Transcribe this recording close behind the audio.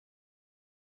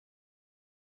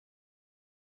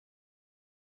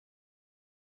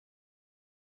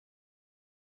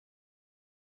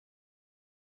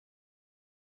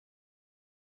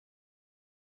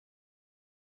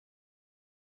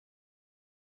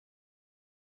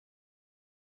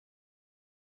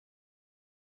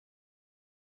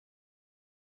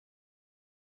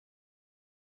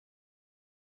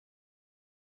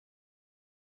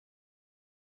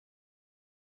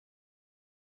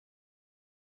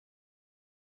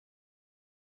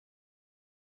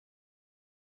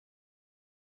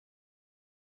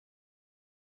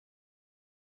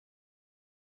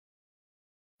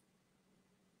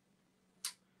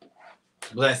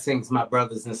Blessings, my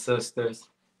brothers and sisters.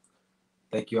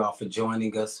 Thank you all for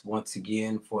joining us once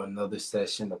again for another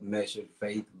session of Measured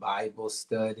Faith Bible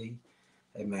Study.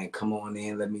 Amen. Come on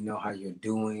in. Let me know how you're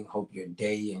doing. Hope your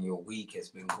day and your week has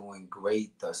been going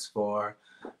great thus far.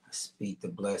 I speak the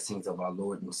blessings of our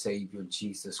Lord and Savior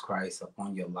Jesus Christ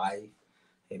upon your life.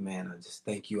 Amen. I just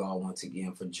thank you all once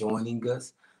again for joining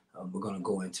us. We're going to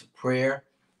go into prayer.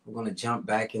 We're going to jump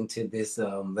back into this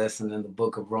lesson in the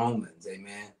book of Romans.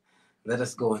 Amen. Let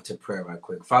us go into prayer right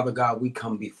quick. Father God, we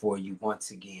come before you once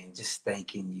again, just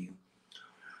thanking you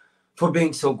for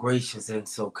being so gracious and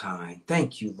so kind.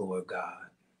 Thank you, Lord God,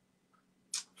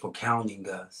 for counting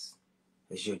us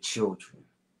as your children,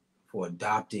 for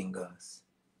adopting us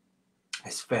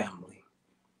as family,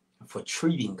 and for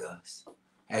treating us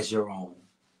as your own.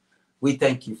 We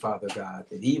thank you, Father God,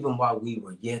 that even while we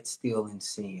were yet still in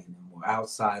sin and were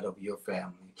outside of your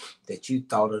family, that you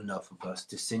thought enough of us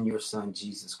to send your son,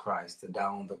 Jesus Christ, to die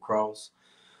on the cross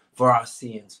for our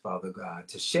sins, Father God,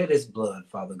 to shed his blood,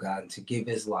 Father God, and to give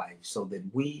his life so that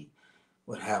we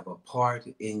would have a part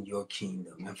in your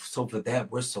kingdom. And so for that,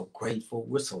 we're so grateful.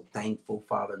 We're so thankful,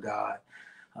 Father God.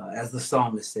 As the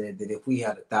psalmist said, that if we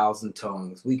had 1,000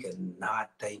 tongues, we could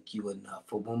not thank you enough.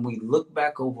 For when we look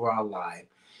back over our life,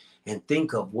 and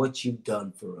think of what you've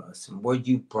done for us and where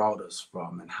you brought us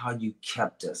from and how you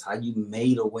kept us, how you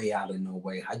made a way out of no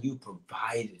way, how you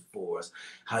provided for us,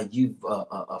 how you've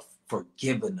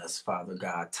forgiven us, Father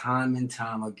God, time and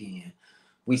time again.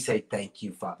 We say thank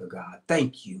you, Father God.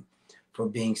 Thank you for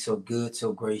being so good,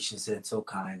 so gracious, and so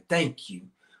kind. Thank you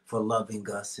for loving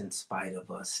us in spite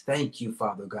of us. Thank you,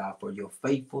 Father God, for your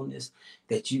faithfulness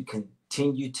that you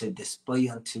continue to display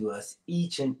unto us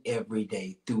each and every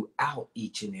day, throughout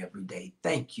each and every day.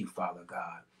 Thank you, Father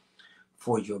God,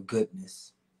 for your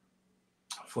goodness,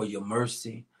 for your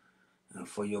mercy, and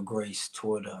for your grace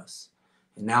toward us.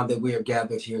 And now that we are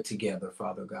gathered here together,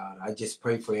 Father God, I just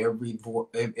pray for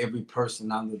every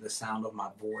person under the sound of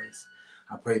my voice.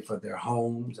 I pray for their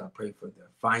homes. I pray for their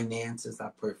finances.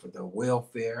 I pray for their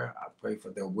welfare. I pray for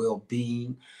their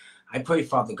well-being. I pray,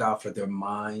 Father God, for their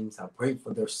minds. I pray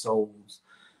for their souls.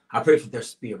 I pray for their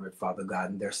spirit, Father God,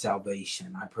 and their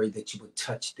salvation. I pray that you would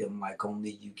touch them like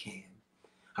only you can.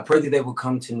 I pray that they will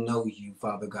come to know you,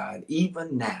 Father God,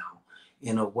 even now,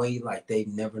 in a way like they've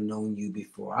never known you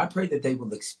before. I pray that they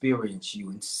will experience you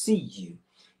and see you,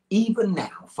 even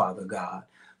now, Father God,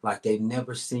 like they've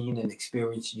never seen and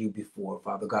experienced you before,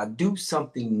 Father God. Do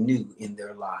something new in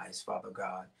their lives, Father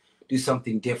God. Do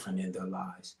something different in their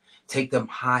lives. Take them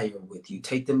higher with you.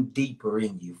 Take them deeper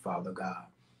in you, Father God.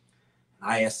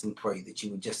 I ask and pray that you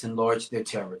would just enlarge their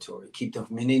territory. Keep them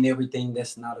from any and everything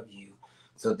that's not of you,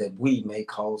 so that we may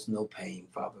cause no pain,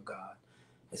 Father God.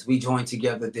 As we join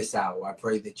together this hour, I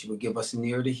pray that you would give us an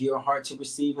ear to hear, a heart to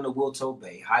receive, and a will to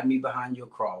obey. Hide me behind your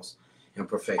cross and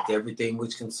perfect everything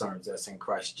which concerns us. In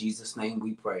Christ Jesus' name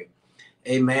we pray.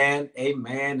 Amen,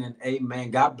 amen, and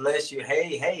amen. God bless you.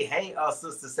 Hey,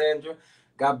 Sister Sandra.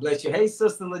 God bless you. Hey,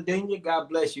 Sister Ladenia. God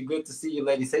bless you. Good to see you,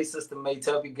 ladies. Hey, Sister May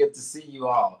Tubby. Good to see you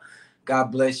all.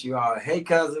 God bless you all. Hey,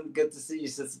 cousin. Good to see you,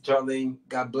 Sister Charlene.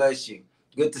 God bless you.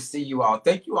 Good to see you all.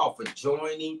 Thank you all for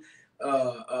joining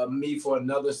me for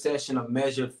another session of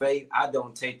Measured Faith. I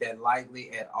don't take that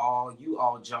lightly at all. You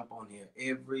all jump on here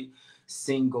every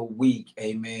single week,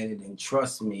 amen, and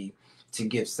trust me to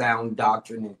give sound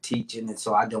doctrine and teaching, and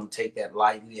so I don't take that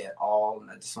lightly at all.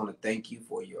 And I just want to thank you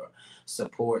for your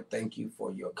support. Thank you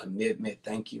for your commitment.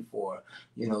 Thank you for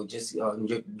just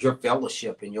your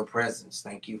fellowship and your presence.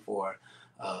 Thank you for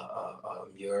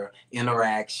your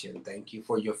interaction. Thank you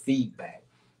for your feedback,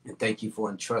 and thank you for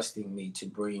entrusting me to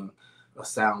bring a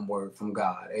sound word from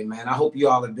God. Amen. I hope you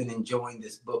all have been enjoying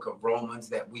this book of Romans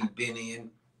that we've been in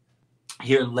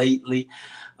here lately.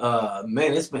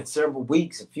 Man, it's been several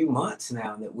weeks, a few months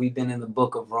now that we've been in the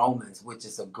book of Romans, which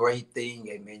is a great thing.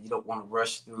 Amen. You don't want to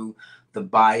rush through the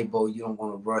Bible. You don't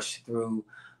want to rush through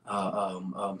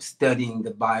studying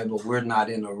the Bible. We're not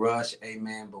in a rush.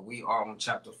 Amen. But we are on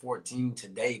chapter 14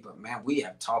 today. But man, we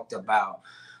have talked about,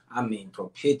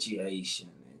 propitiation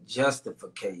and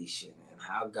justification, and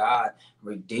how God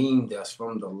redeemed us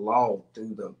from the law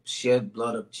through the shed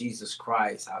blood of Jesus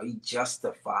Christ, how he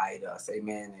justified us,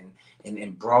 amen,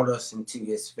 and brought us into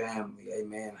his family,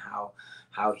 amen, how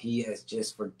he has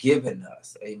just forgiven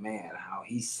us, amen, how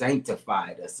he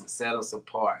sanctified us and set us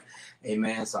apart,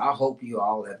 amen. So I hope you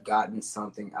all have gotten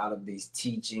something out of these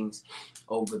teachings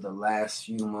over the last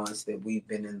few months that we've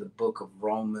been in the book of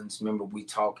Romans. Remember, we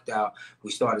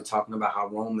started talking about how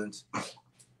Romans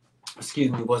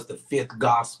was the fifth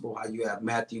gospel, how you have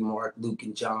Matthew, Mark, Luke,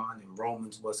 and John, and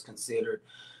Romans was considered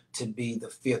to be the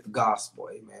fifth gospel.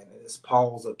 Amen. It's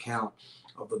Paul's account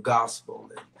of the gospel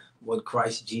and what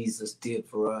Christ Jesus did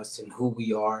for us and who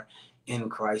we are in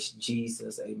Christ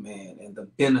Jesus. Amen. And the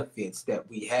benefits that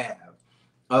we have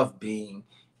of being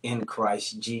in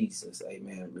Christ Jesus.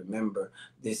 Amen. Remember,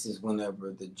 this is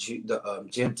whenever the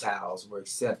Gentiles were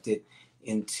accepted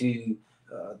into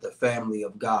the family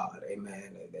of God.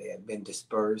 Amen. They had been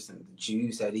dispersed, and the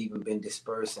Jews had even been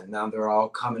dispersed, and now they're all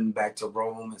coming back to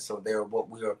Rome. And so they're what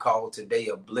we are called today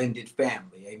a blended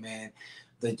family. Amen.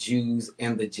 The Jews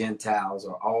and the Gentiles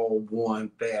are all one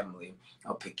family,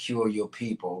 a peculiar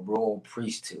people, a royal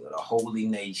priesthood, a holy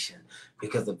nation,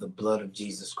 because of the blood of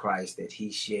Jesus Christ that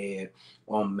he shed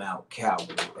on Mount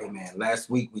Calvary. Amen. Last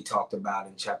week we talked about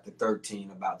in chapter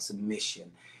 13 about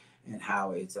submission and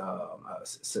how it's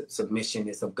submission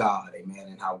is of God. Amen.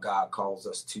 And how God calls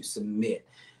us to submit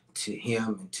to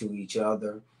him and to each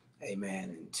other. Amen.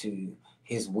 And to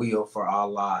his will for our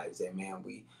lives. Amen.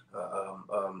 We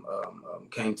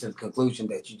came to the conclusion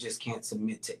that you just can't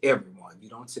submit to everyone. You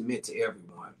don't submit to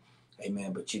everyone.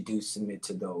 Amen. But you do submit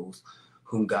to those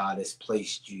whom God has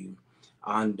placed you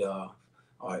under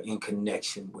or in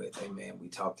connection with. Amen. We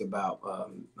talked about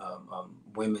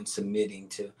women submitting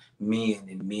to men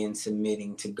and men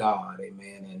submitting to God.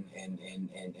 Amen.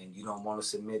 And you don't want to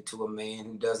submit to a man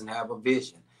who doesn't have a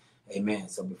vision. Amen.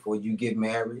 So before you get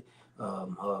married,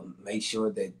 make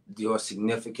sure that your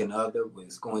significant other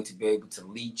is going to be able to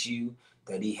lead you,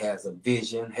 that he has a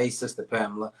vision. Hey, Sister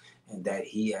Pamela, and that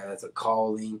he has a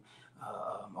calling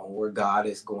on where God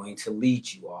is going to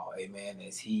lead you all. Amen.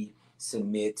 As he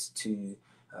submits to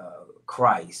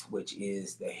Christ, which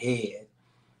is the head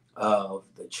of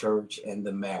the church and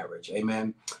the marriage.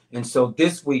 Amen. And so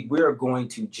this week we are going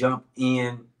to jump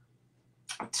in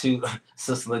to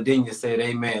Sister Ladinia said,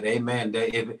 amen, amen.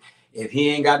 That if he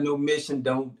ain't got no mission,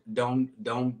 don't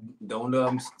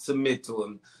submit to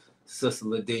him, Sister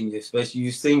Ladinia, especially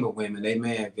you single women.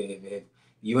 Amen. If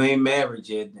you ain't married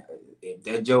yet, if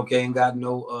that joke ain't got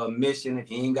no mission, if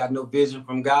he ain't got no vision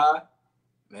from God,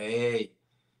 hey,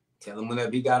 tell him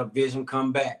whenever he got a vision,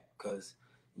 come back, because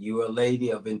you're a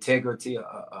lady of integrity,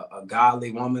 a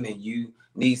godly woman, and you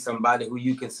need somebody who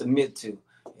you can submit to.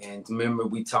 And remember,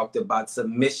 we talked about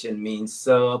submission means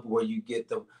sub, where you get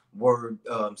the word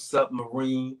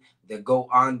submarine, that go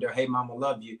under, hey, mama,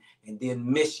 love you. And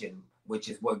then mission, which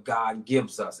is what God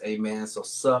gives us. Amen. So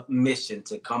submission,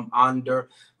 to come under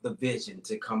the vision,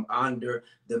 to come under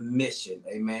the mission.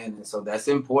 Amen. And so that's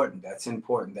important. That's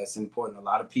important. That's important. A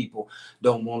lot of people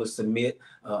don't want to submit.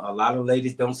 A lot of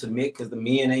ladies don't submit because the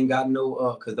men ain't got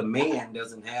no, because the man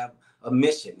doesn't have a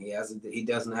mission. He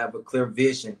doesn't have a clear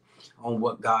vision on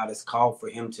what God has called for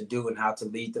him to do and how to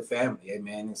lead the family.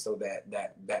 Amen. And so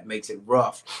that makes it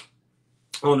rough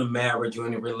on a marriage or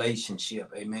in a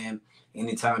relationship. Amen.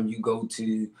 Anytime you go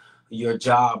to your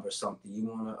job or something, you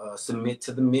want to submit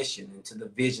to the mission and to the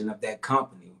vision of that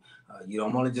company. You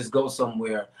don't want to just go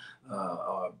somewhere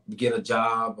or get a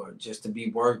job or just to be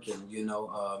working,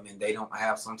 and they don't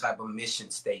have some type of mission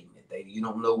statement. You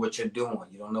don't know what you're doing.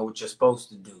 You don't know what you're supposed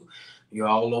to do. You're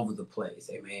all over the place.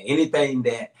 Amen. Anything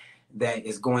that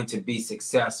is going to be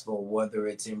successful, whether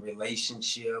it's in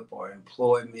relationship or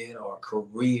employment or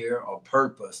career or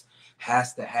purpose,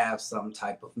 has to have some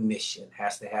type of mission,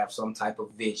 has to have some type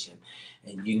of vision.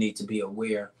 And you need to be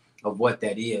aware of what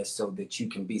that is so that you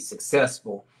can be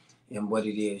successful in what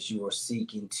it is you are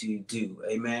seeking to do.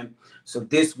 Amen. So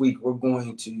this week we're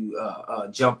going to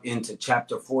jump into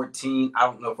chapter 14. I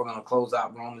don't know if we're going to close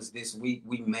out Romans this week.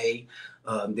 We may,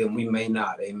 then we may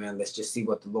not. Amen. Let's just see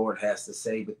what the Lord has to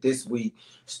say. But this week,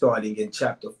 starting in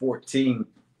chapter 14,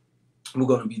 we're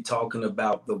going to be talking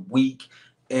about the weak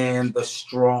and the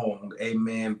strong.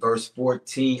 Amen.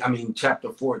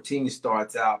 Chapter 14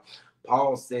 starts out,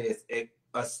 Paul says,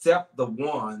 except the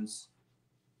one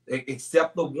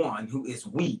who is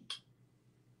weak,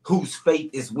 whose faith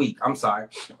is weak.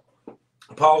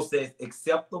 Paul says,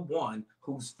 except the one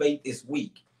whose faith is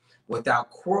weak, without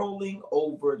quarreling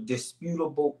over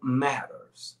disputable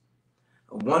matters.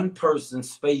 One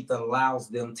person's faith allows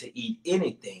them to eat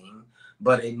anything,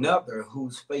 but another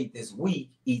whose faith is weak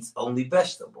eats only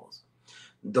vegetables.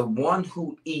 The one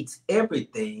who eats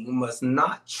everything must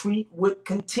not treat with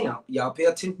contempt. Y'all pay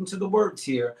attention to the words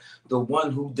here. The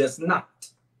one who does not.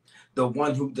 The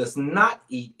one who does not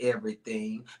eat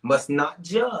everything must not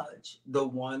judge the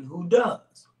one who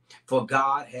does, for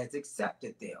God has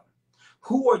accepted them.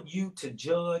 Who are you to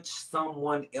judge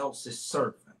someone else's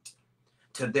servant?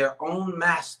 To their own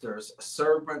masters,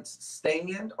 servants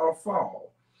stand or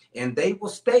fall, and they will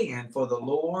stand, for the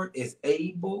Lord is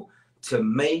able to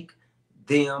make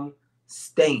them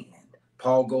stand.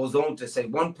 Paul goes on to say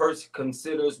one person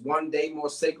considers one day more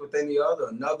sacred than the other.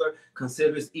 Another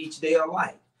considers each day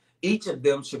alike. Each of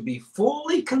them should be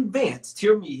fully convinced,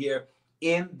 hear me here,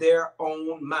 in their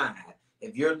own mind.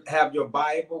 If you have your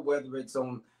Bible, whether it's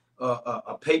on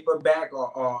a paperback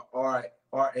or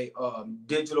a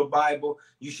digital Bible,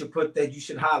 you should put that, you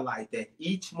should highlight that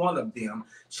each one of them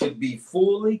should be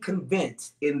fully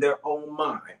convinced in their own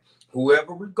mind.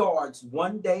 Whoever regards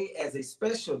one day as a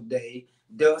special day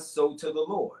does so to the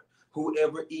Lord.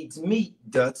 Whoever eats meat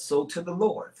does so to the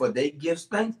Lord, for they give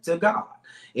thanks to God.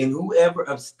 And whoever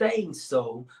abstains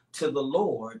so to the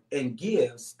Lord and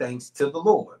gives thanks to the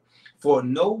Lord. For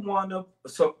no one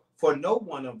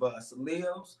of us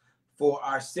lives for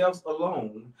ourselves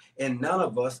alone, and none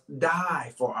of us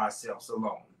die for ourselves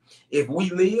alone. If we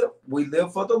live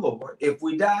for the Lord. If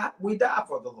we die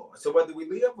for the Lord. So whether we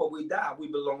live or we die, we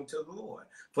belong to the Lord.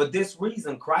 For this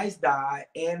reason, Christ died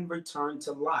and returned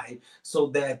to life, so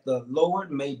that the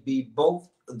Lord may be both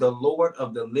the Lord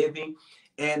of the living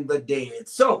and the dead.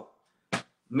 So, $1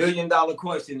 million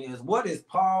question is, what is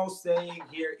Paul saying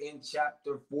here in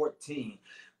chapter 14?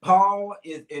 Paul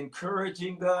is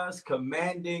encouraging us,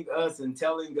 commanding us, and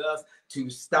telling us to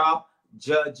stop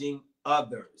judging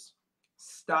others.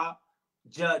 Stop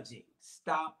judging.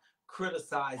 Stop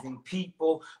criticizing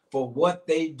people for what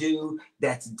they do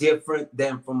that's different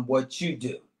than from what you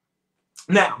do.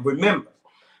 Now, remember,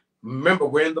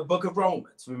 we're in the book of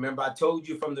Romans. Remember, I told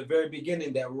you from the very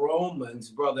beginning that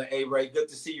Romans, Brother A-Ray, good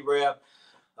to see you, Rev.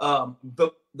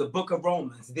 The book of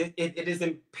Romans, it is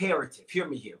imperative. Hear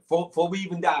me here. Before we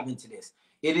even dive into this,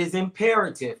 it is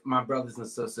imperative, my brothers and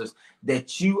sisters,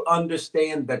 that you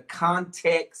understand the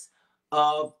context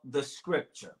of the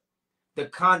scripture. The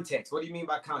context. What do you mean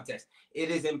by context? It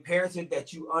is imperative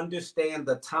that you understand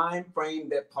the time frame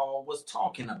that Paul was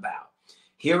talking about.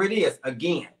 Here it is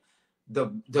again.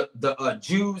 The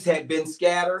Jews had been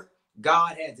scattered.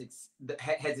 God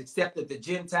has accepted the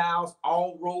Gentiles.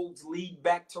 All roads lead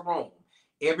back to Rome.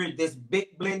 This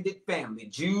big blended family,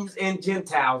 Jews and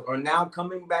Gentiles, are now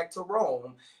coming back to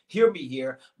Rome. Hear me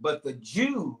here. But the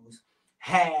Jews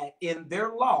had in their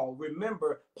law,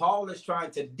 remember, Paul is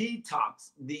trying to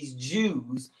detox these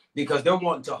Jews because they're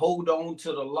wanting to hold on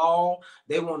to the law.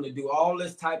 They want to do all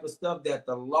this type of stuff that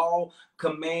the law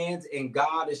commands, and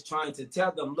God is trying to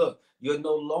tell them, look, you're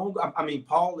no longer,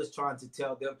 Paul is trying to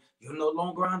tell them, you're no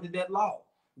longer under that law.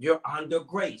 You're under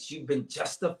grace. You've been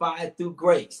justified through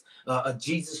grace.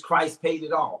 Jesus Christ paid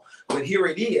it all. But here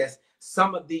it is.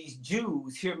 Some of these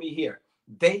Jews, hear me here,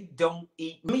 they don't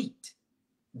eat meat.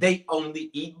 They only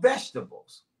eat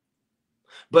vegetables.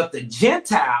 But the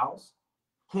Gentiles,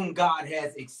 whom God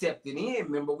has accepted in,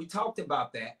 remember we talked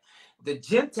about that. The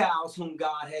Gentiles whom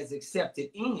God has accepted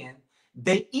in,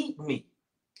 they eat meat.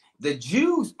 The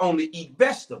Jews only eat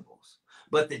vegetables,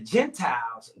 but the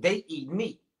Gentiles, they eat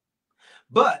meat.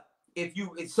 But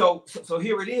so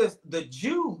here it is, the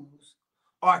Jews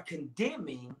are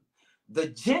condemning the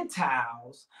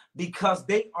Gentiles because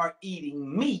they are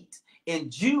eating meat,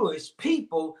 and Jewish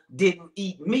people didn't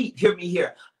eat meat, hear me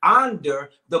here,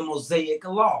 under the Mosaic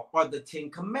law or the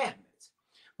 10 Commandments.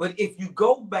 But if you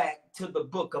go back to the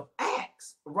book of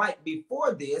Acts right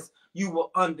before this, you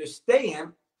will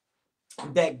understand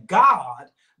that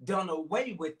God done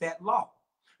away with that law.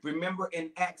 Remember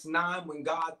in Acts 9 when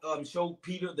God showed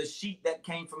Peter the sheet that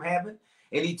came from heaven,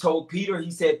 and he told Peter,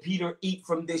 he said, Peter, eat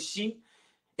from this sheet.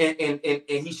 And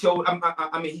he showed,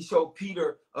 he showed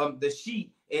Peter the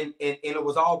sheet, and it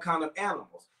was all kind of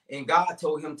animals. And God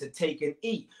told him to take and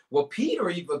eat. Well, Peter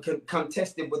even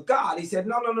contested with God. He said,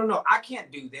 no, I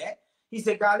can't do that. He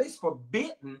said, God, it's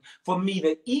forbidden for me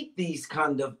to eat these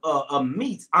kind of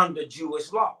meats under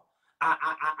Jewish law.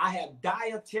 I have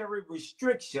dietary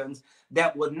restrictions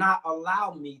that would not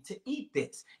allow me to eat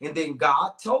this. And then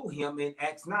God told him in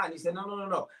Acts 9, he said,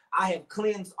 no. I have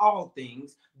cleansed all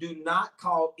things. Do not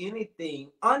call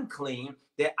anything unclean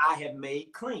that I have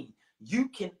made clean. You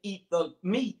can eat the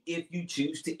meat if you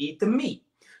choose to eat the meat.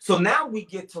 So now we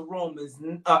get to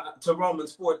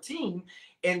Romans 14,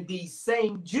 and these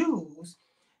same Jews,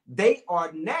 they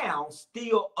are now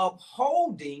still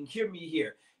upholding, hear me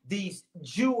here, these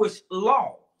Jewish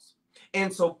laws.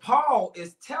 And so Paul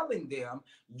is telling them,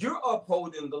 you're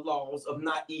upholding the laws of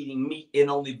not eating meat and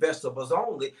only vegetables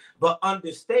only, but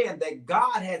understand that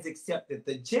God has accepted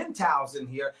the Gentiles in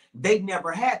here. They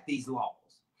never had these laws.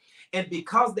 And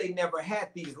because they never had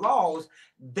these laws,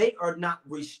 they are not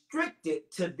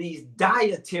restricted to these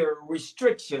dietary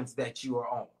restrictions that you are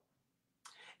on.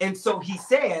 And so he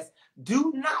says,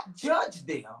 do not judge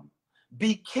them.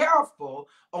 Be careful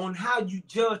on how you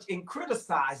judge and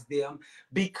criticize them,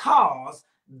 because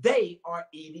they are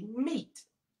eating meat.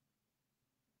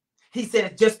 He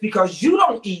said, just because you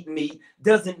don't eat meat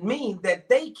doesn't mean that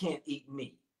they can't eat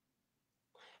meat.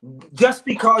 Just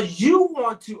because you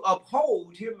want to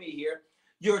uphold, hear me here,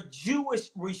 your Jewish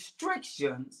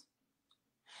restrictions,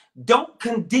 don't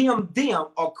condemn them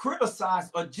or criticize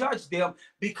or judge them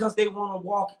because they want to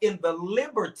walk in the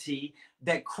liberty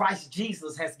that Christ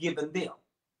Jesus has given them.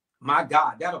 My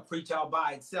God, that'll preach all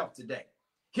by itself today.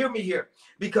 Hear me here,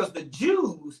 because the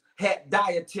Jews had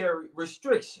dietary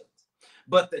restrictions,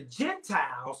 but the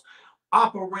Gentiles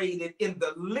operated in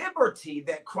the liberty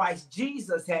that Christ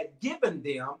Jesus had given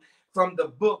them from the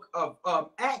book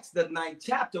of Acts, the 9th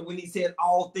chapter, when he said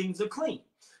all things are clean.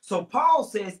 So Paul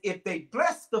says, if they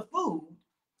bless the food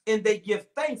and they give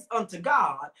thanks unto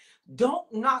God,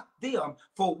 don't knock them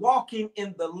for walking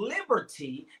in the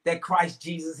liberty that Christ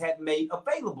Jesus had made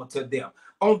available to them.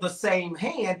 On the same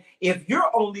hand, if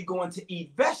you're only going to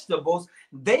eat vegetables,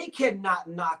 they cannot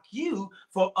knock you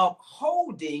for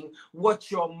upholding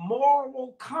what your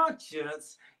moral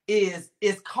conscience is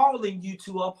calling you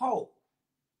to uphold.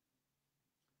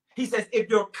 He says, if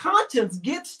your conscience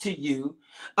gets to you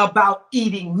about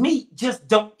eating meat, just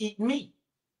don't eat meat.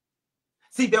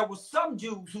 See, there were some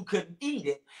Jews who couldn't eat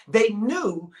it. They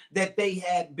knew that they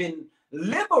had been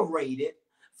liberated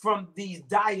from these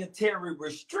dietary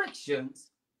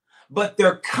restrictions, but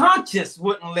their conscience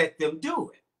wouldn't let them do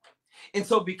it. And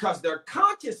so because their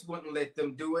conscience wouldn't let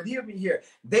them do it, hear me here,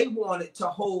 they wanted to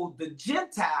hold the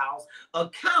Gentiles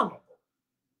accountable.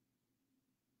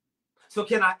 So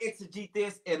can I exegete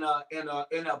this and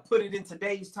put it in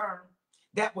today's term?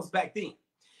 That was back then.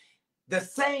 The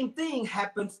same thing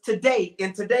happens today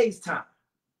in today's time.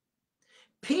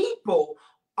 People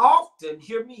often,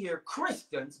 hear me here,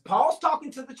 Christians, Paul's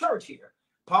talking to the church here.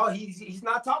 Paul, he's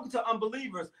not talking to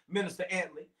unbelievers, Minister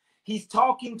Antley. He's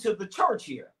talking to the church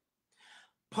here.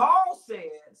 Paul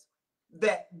says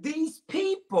that these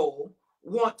people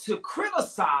want to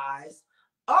criticize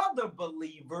other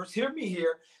believers. Hear me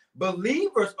here.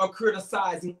 Believers are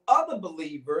criticizing other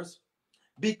believers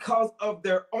because of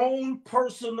their own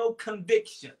personal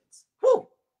convictions. Whew.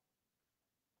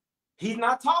 He's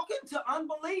not talking to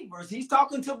unbelievers. He's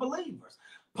talking to believers.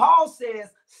 Paul says,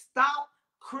 stop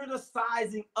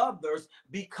criticizing others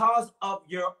because of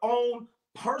your own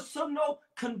personal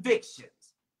convictions.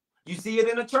 You see it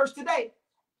in the church today.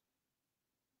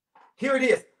 Here it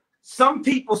is. Some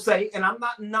people say, and I'm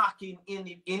not knocking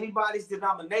anybody's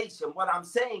denomination. What I'm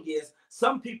saying is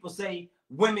some people say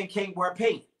women can't wear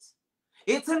pants.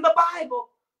 It's in the Bible.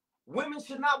 Women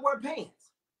should not wear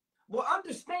pants. Well,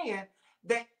 understand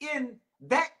that in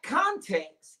that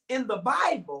context, in the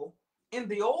Bible, in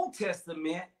the Old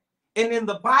Testament, and in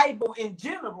the Bible in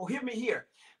general, hear me here,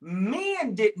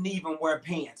 men didn't even wear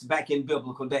pants back in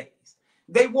biblical days.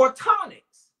 They wore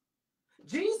tunics.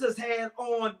 Jesus had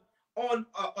on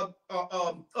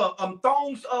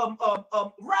thongs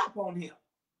wrap on him.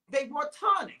 They wore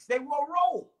tunics. They wore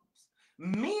robes.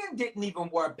 Men didn't even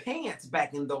wear pants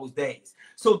back in those days.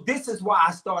 So this is why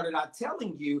I started out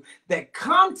telling you that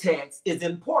context is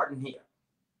important here.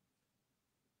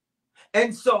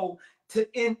 And so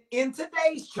in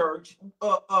today's church,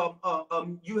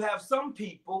 you have some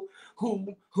people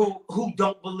who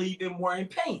don't believe in wearing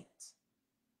pants.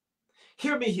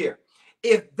 Hear me here.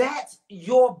 If that's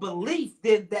your belief,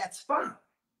 then that's fine.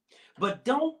 But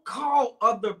don't call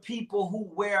other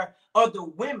people other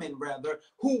women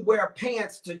who wear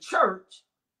pants to church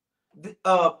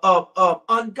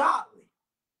ungodly,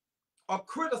 or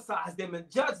criticize them and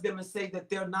judge them and say that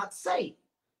they're not saved,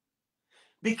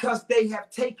 because they have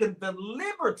taken the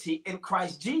liberty in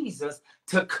Christ Jesus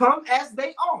to come as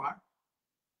they are.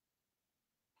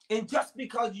 And just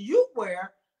because you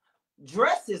wear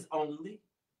dresses only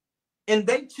and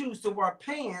they choose to wear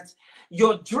pants,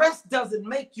 your dress doesn't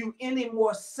make you any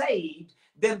more saved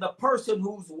than the person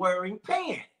who's wearing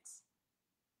pants.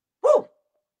 Woo!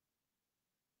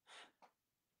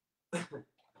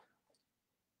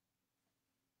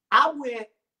 I went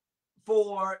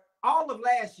for all of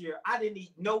last year, I didn't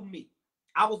eat no meat.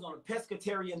 I was on a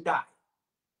pescatarian diet.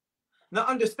 Now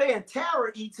understand,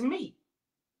 Tara eats meat.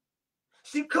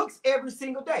 She cooks every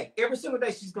single day. Every single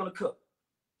day she's going to cook.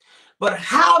 But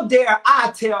how dare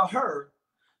I tell her,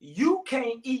 you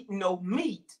can't eat no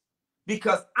meat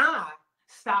because I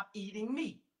stopped eating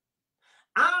meat.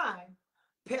 I'm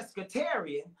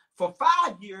pescatarian. For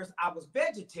 5 years, I was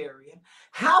vegetarian.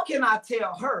 How can I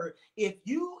tell her, if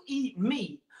you eat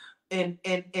meat and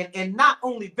not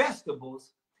only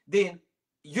vegetables, then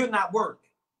you're not worthy?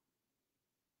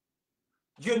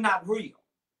 You're not real.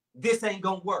 This ain't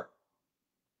going to work.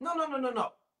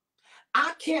 No.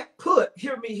 I can't put,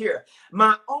 hear me here,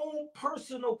 my own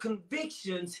personal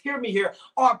convictions, hear me here,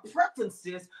 or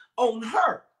preferences on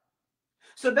her.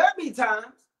 So there be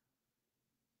times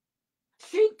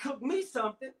she'd cook me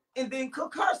something and then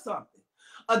cook her something.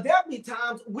 Or there be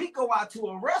times we go out to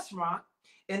a restaurant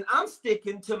and I'm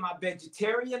sticking to my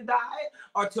vegetarian diet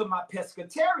or to my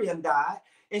pescatarian diet.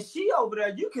 And she over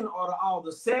there, you can order all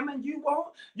the salmon you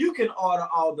want. You can order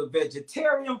all the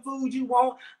vegetarian food you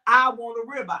want. I want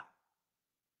a ribeye.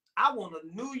 I want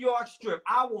a New York strip.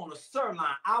 I want a sirloin.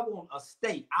 I want a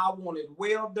steak. I want it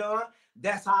well done.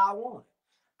 That's how I want it.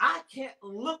 I can't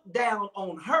look down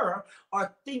on her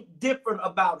or think different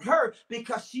about her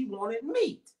because she wanted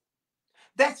meat.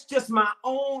 That's just my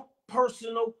own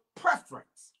personal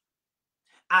preference.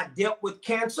 I dealt with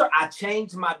cancer. I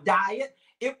changed my diet.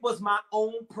 It was my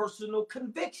own personal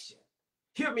conviction.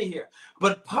 Hear me here.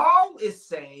 But Paul is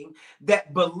saying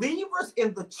that believers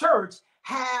in the church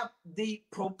have the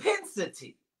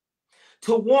propensity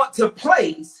to want to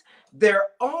place their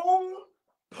own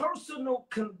personal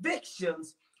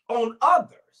convictions on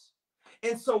others.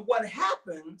 And so what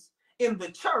happens in the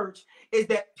church is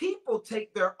that people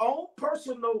take their own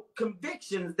personal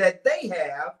convictions that they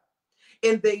have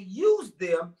and they use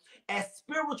them as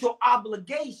spiritual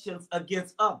obligations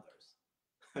against others.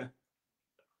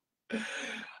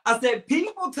 I said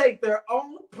people take their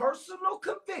own personal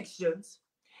convictions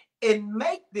and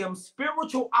make them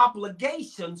spiritual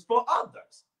obligations for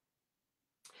others.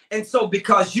 And so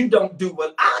because you don't do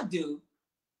what I do,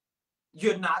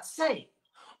 you're not saved.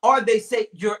 Or they say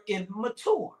you're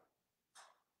immature.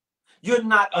 You're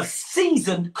not a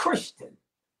seasoned Christian.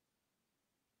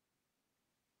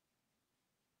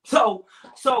 So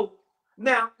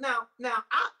now I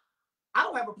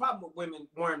don't have a problem with women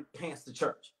wearing pants to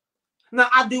church. Now,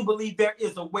 I do believe there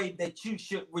is a way that you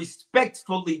should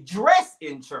respectfully dress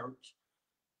in church.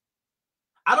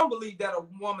 I don't believe that a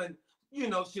woman,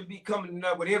 should be coming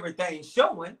up with everything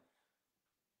showing.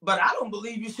 But I don't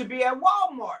believe you should be at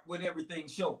Walmart with everything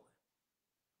showing.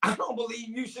 I don't believe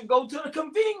you should go to the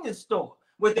convenience store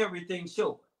with everything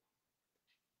showing.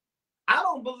 I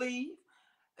don't believe,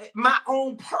 my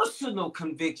own personal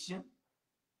conviction,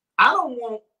 I don't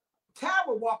want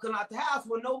Tara walking out the house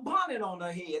with no bonnet on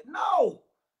her head. No.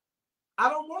 I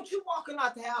don't want you walking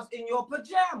out the house in your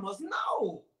pajamas.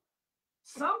 No.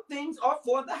 Some things are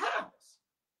for the house.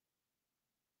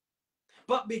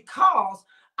 But because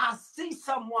I see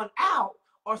someone out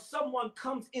or someone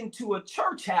comes into a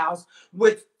church house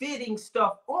with fitting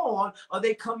stuff on, or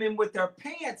they come in with their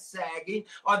pants sagging,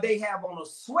 or they have on a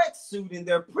sweatsuit and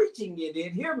they're preaching it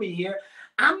in, hear me here,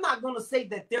 I'm not going to say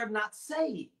that they're not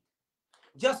saved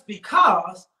just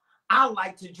because I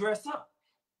like to dress up.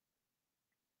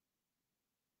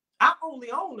 I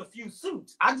only own a few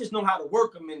suits. I just know how to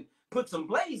work them and put some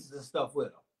blazers and stuff with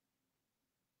them.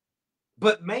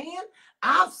 But man,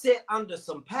 I've sat under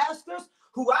some pastors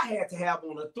who I had to have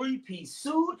on a three-piece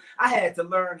suit. I had to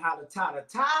learn how to tie the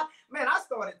tie. Man, I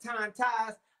started tying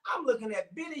ties. I'm looking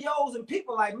at videos and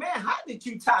people like, man, how did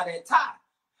you tie that tie?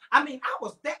 I mean, I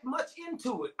was that much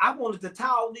into it. I wanted to tie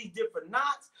all these different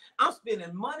knots. I'm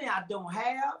spending money I don't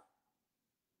have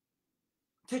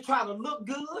to try to look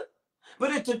good.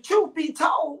 But if the truth be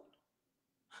told,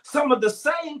 some of the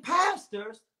same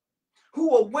pastors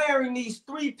who are wearing these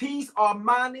three-piece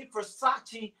Armani,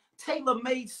 Versace,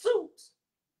 tailor-made suits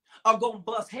are going to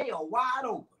bust hell wide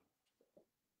open.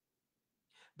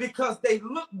 Because they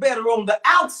look better on the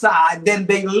outside than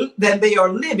they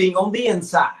are living on the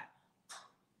inside.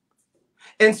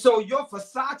 And so your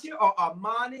Versace or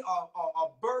Armani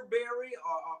or Burberry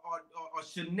or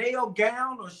Chanel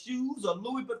gown or shoes or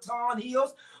Louis Vuitton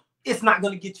heels, it's not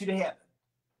going to get you to heaven.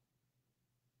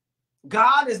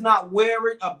 God is not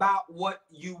worried about what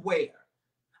you wear.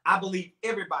 I believe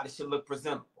everybody should look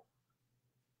presentable.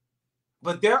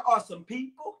 But there are some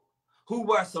people who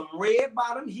wear some red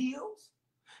bottom heels.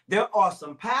 There are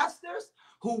some pastors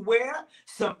who wear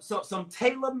some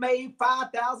tailor-made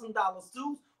 $5,000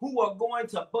 suits who are going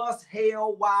to bust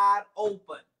hell wide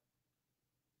open.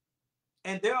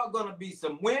 And there are going to be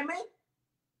some women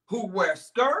who wear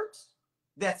skirts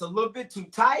that's a little bit too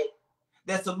tight,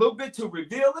 that's a little bit too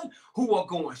revealing, who are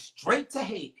going straight to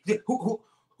hell,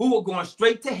 who are going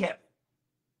straight to heaven.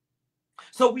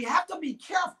 So we have to be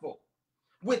careful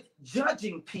with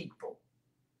judging people.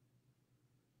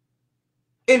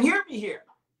 And hear me here.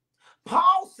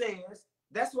 Paul says,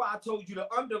 that's why I told you to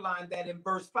underline that in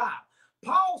verse 5.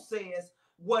 Paul says,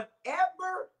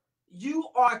 whatever you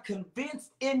are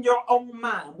convinced in your own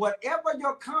mind, whatever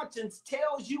your conscience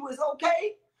tells you is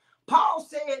okay, Paul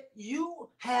said you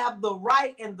have the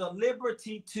right and the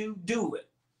liberty to do it.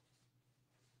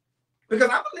 Because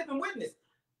I'm a living witness.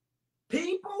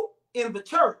 People in the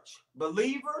church,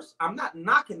 believers, I'm not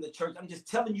knocking the church. I'm just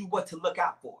telling you what to look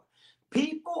out for.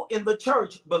 People in the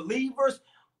church, believers,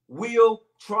 will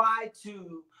try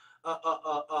to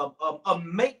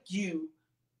make you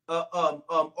or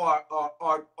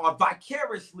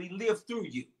vicariously live through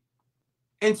you.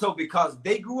 And so because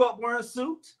they grew up wearing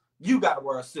suits, you got to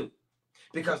wear a suit.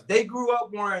 Because they grew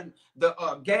up wearing the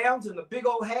gowns and the big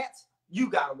old hats, you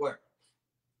got to wear.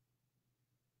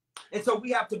 And so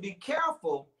we have to be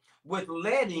careful with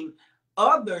letting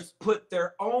others put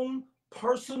their own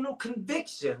personal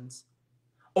convictions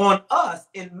on us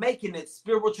in making it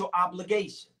spiritual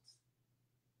obligations.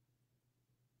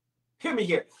 Hear me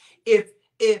here. If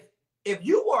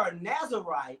you are a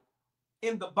Nazarite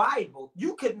in the Bible,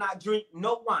 you could not drink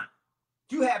no wine.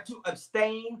 You have to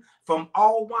abstain from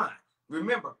all wine.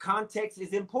 Remember, context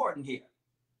is important here.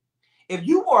 If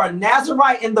you were a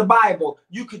Nazarite in the Bible,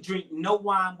 you could drink no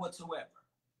wine whatsoever.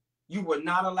 You were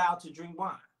not allowed to drink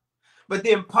wine. But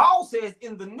then Paul says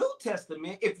in the New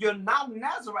Testament, if you're not a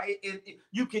Nazarite,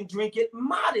 you can drink it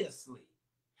modestly,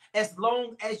 as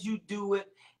long as you do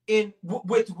it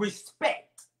with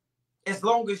respect, as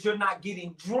long as you're not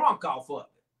getting drunk off of it.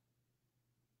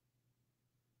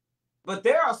 But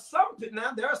there are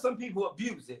some people who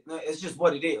abuse it. It's just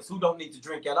what it is, who don't need to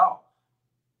drink at all.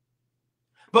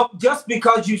 But just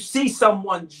because you see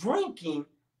someone drinking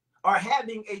or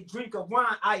having a drink of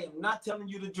wine, I am not telling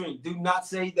you to drink. Do not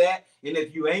say that. And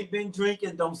if you ain't been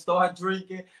drinking, don't start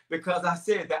drinking, because I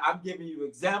said that I'm giving you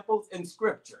examples in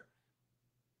scripture.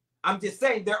 I'm just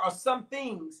saying there are some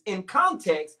things in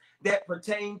context that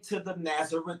pertain to the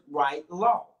Nazarite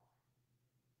law.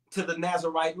 To the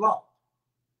Nazarite law.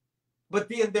 But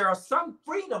then there are some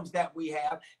freedoms that we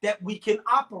have that we can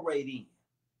operate in.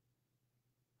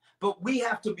 But we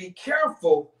have to be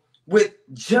careful with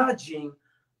judging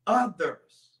others.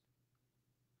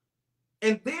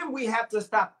 And then we have to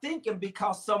stop thinking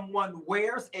because someone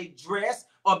wears a dress,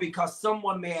 or because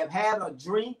someone may have had a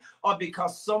drink, or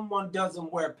because someone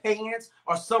doesn't wear pants,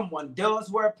 or someone does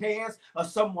wear pants, or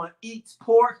someone eats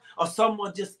pork, or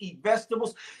someone just eats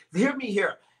vegetables. Hear me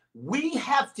here. We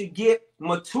have to get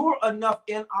mature enough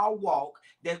in our walk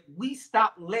that we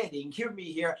stop letting, hear me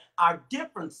here, our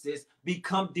differences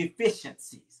become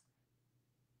deficiencies.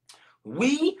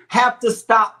 We have to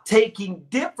stop taking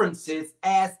differences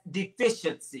as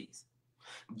deficiencies.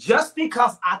 Just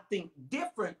because I think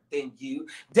different than you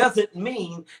doesn't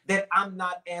mean that I'm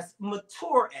not as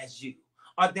mature as you,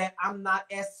 or that I'm not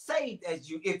as saved as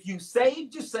you. If you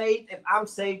saved, you're saved. If I'm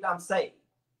saved, I'm saved.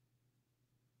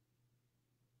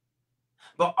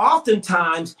 But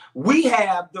oftentimes we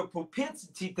have the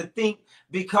propensity to think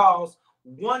because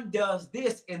one does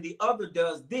this and the other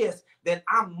does this, that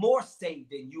I'm more saved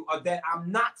than you, or that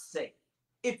I'm not saved.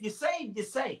 If you're saved, you're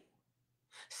saved.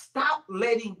 Stop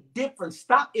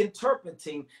stop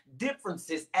interpreting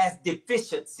differences as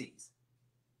deficiencies.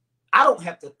 I don't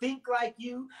have to think like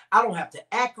you. I don't have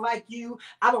to act like you.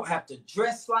 I don't have to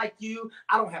dress like you.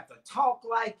 I don't have to talk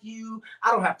like you.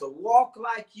 I don't have to walk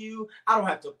like you. I don't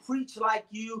have to preach like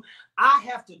you. I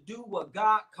have to do what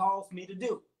God calls me to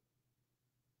do.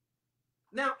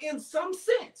 Now, in some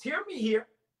sense, hear me here,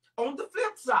 on the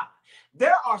flip side,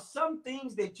 there are some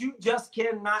things that you just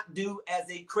cannot do as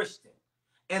a Christian.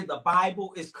 And the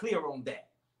Bible is clear on that.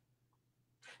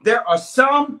 There are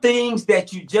some things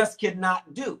that you just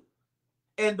cannot do.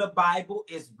 And the Bible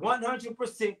is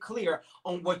 100% clear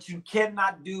on what you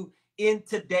cannot do in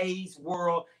today's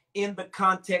world, in the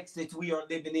context that we are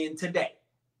living in today.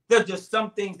 There are just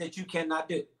some things that you cannot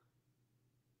do.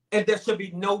 And there should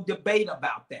be no debate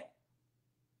about that.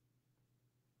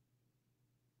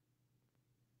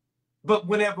 But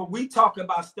whenever we talk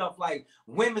about stuff like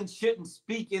women shouldn't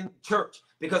speak in church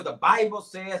because the Bible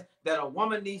says that a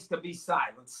woman needs to be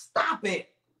silent, stop it.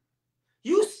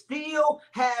 You still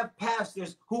have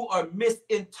pastors who are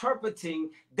misinterpreting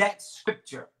that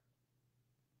scripture.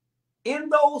 In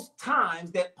those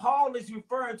times that Paul is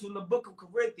referring to in the book of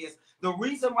Corinthians, the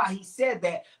reason why he said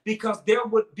that, because there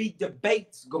would be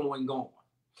debates going on.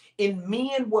 And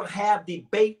men would have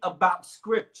debate about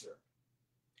scripture.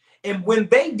 And when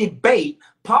they debate,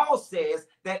 Paul says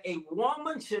that a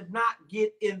woman should not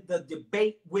get in the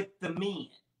debate with the men.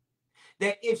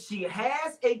 That if she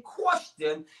has a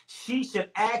question, she should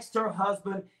ask her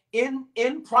husband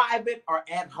in private or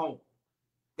at home.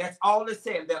 That's all it's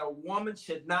saying, that a woman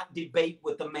should not debate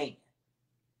with a man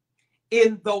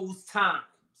in those times.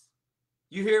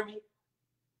 You hear me?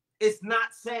 It's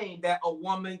not saying that a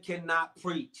woman cannot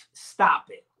preach. Stop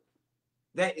it.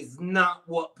 That is not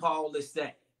what Paul is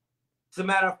saying. As a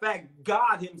matter of fact,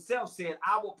 God himself said,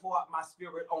 I will pour out my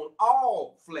spirit on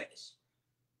all flesh.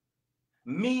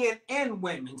 Men and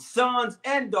women, sons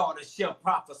and daughters shall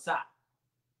prophesy.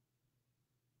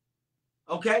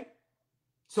 Okay?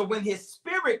 So when his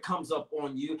spirit comes up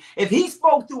on you, if he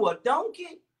spoke through a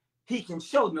donkey, he can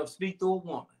show enough speak through a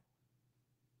woman.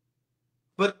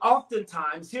 But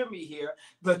oftentimes, hear me here,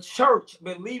 the church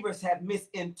believers have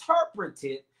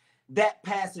misinterpreted that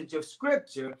passage of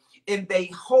scripture, and they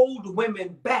hold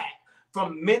women back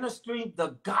from ministering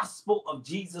the gospel of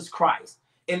Jesus Christ.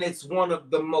 And it's one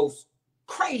of the most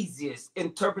craziest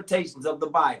interpretations of the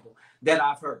Bible that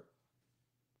I've heard.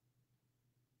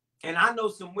 And I know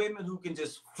some women who can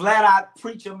just flat out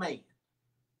preach a man.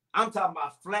 I'm talking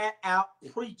about flat out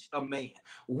preach a man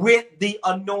with the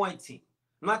anointing.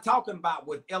 I'm not talking about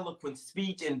with eloquent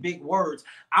speech and big words.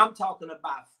 I'm talking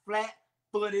about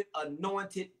flat-footed,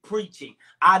 anointed preaching.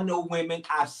 I know women.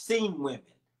 I've seen women.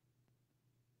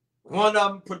 One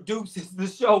of them produces the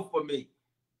show for me.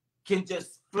 Can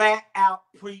just flat out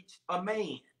preach a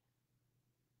man.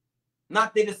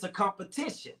 Not that it's a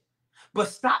competition, but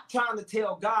stop trying to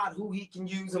tell God who he can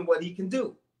use and what he can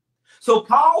do. So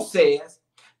Paul says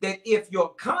that if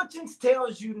your conscience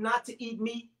tells you not to eat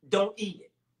meat, don't eat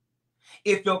it.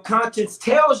 If your conscience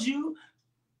tells you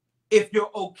if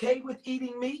you're okay with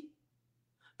eating meat,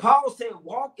 Paul said,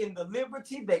 walk in the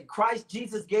liberty that Christ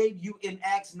Jesus gave you in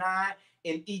Acts 9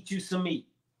 and eat you some meat.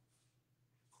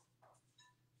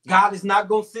 God is not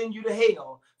going to send you to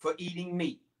hell for eating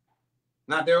meat.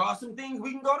 Now, there are some things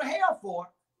we can go to hell for,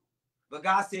 but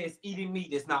God says eating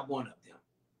meat is not one of them.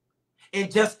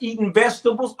 And just eating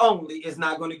vegetables only is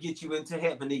not going to get you into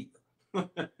heaven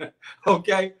either.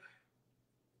 Okay?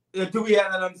 Do we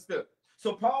have that understood?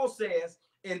 So Paul says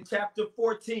in chapter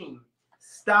 14,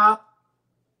 stop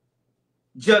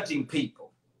judging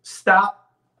people.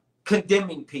 Stop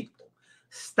condemning people.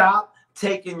 Stop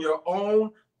taking your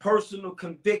own personal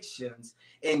convictions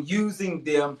and using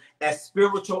them as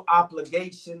spiritual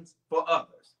obligations for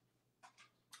others.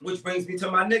 Which brings me to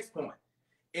my next point.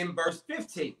 In verse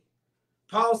 15,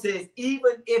 Paul says,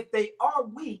 even if they are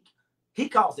weak, he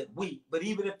calls it weak, but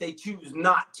even if they choose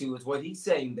not to, is what he's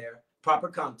saying there, proper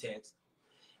context.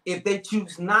 If they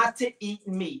choose not to eat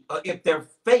meat, or if their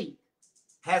faith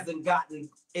hasn't gotten,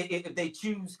 if they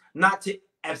choose not to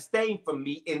abstain from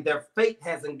meat and their faith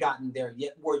hasn't gotten there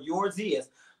yet, where yours is,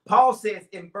 Paul says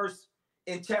in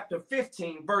chapter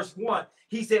 15, verse 1,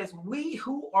 he says, we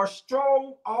who are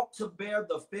strong ought to bear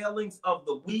the failings of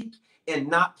the weak and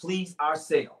not please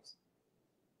ourselves.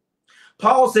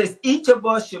 Paul says each of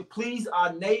us should please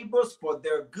our neighbors for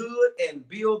their good and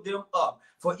build them up.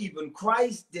 For even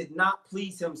Christ did not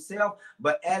please himself,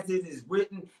 but as it is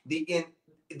written, the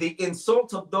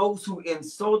insult of those who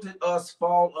insulted us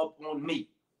fall upon me.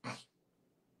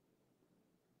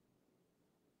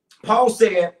 Paul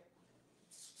said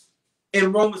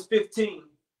in Romans 15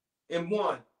 and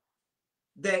 1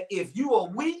 that if you are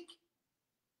weak,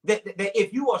 that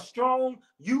if you are strong,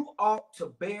 you ought to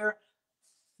bear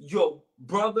your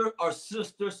brother or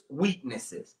sister's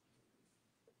weaknesses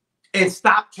and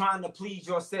stop trying to please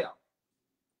yourself.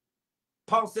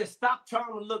 Paul says, stop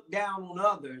trying to look down on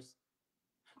others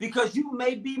because you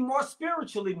may be more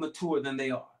spiritually mature than they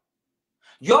are.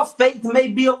 Your faith may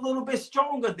be a little bit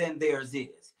stronger than theirs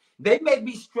is. They may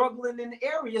be struggling in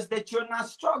areas that you're not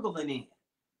struggling in.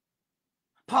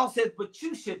 Paul says, but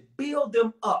you should build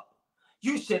them up.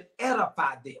 You should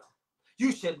edify them.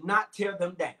 You should not tear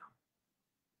them down.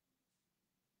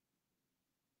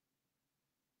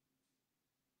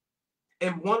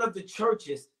 And one of the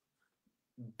church's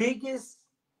biggest,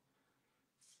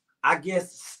 I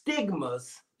guess,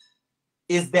 stigmas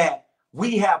is that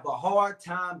we have a hard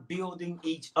time building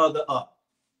each other up.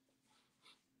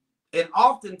 And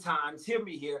oftentimes, hear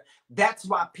me here, that's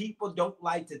why people don't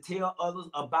like to tell others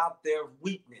about their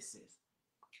weaknesses,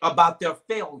 about their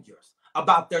failures,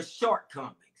 about their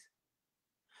shortcomings.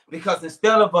 Because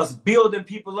instead of us building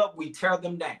people up, we tear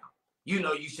them down. You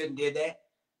know you shouldn't do that.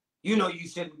 You know you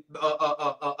shouldn't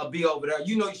be over there.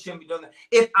 You know you shouldn't be doing that.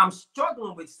 If I'm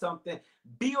struggling with something,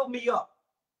 build me up.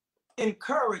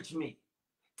 Encourage me.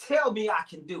 Tell me I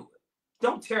can do it.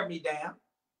 Don't tear me down.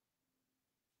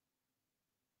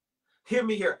 Hear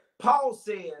me here. Paul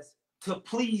says to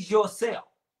please yourself.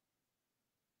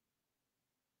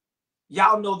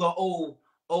 Y'all know the old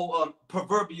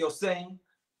proverbial saying,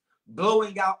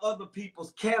 blowing out other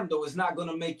people's candle is not going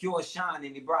to make yours shine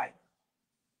any brighter.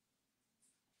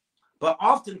 But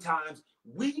oftentimes,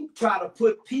 we try to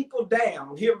put people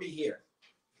down, hear me here,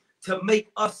 to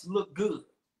make us look good.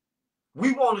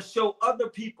 We want to show other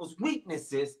people's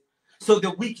weaknesses so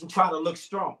that we can try to look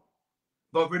strong.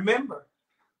 But remember,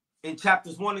 in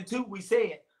chapters 1 and 2, we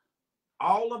said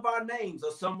all of our names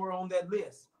are somewhere on that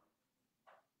list.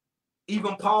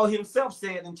 Even Paul himself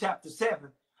said in chapter 7,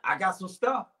 I got some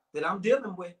stuff that I'm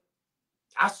dealing with.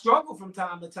 I struggle from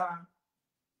time to time.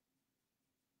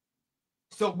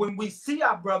 So when we see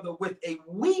our brother with a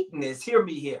weakness, hear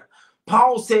me here.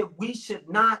 Paul said we should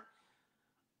not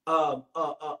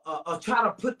try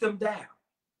to put them down.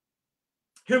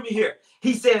 Hear me here.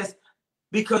 He says,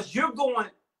 because you're going,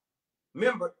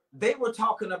 remember, they were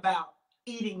talking about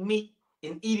eating meat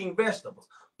and eating vegetables.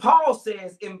 Paul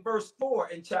says in verse 4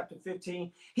 in chapter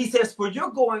 15, he says, for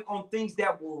you're going on things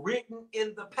that were written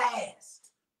in the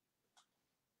past.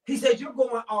 He says, you're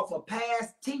going off of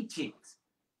past teachings.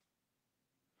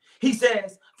 He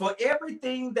says, for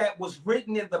everything that was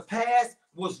written in the past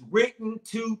was written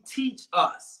to teach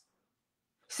us.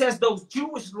 Says those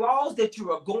Jewish laws that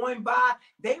you are going by,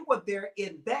 they were there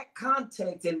in that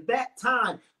context, in that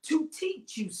time, to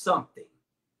teach you something.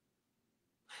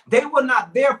 They were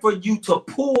not there for you to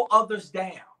pull others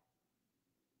down.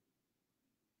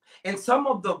 And some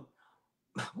of the,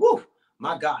 whew,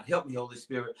 my God, help me, Holy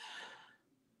Spirit.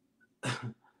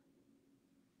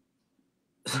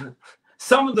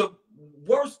 Some of the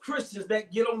worst Christians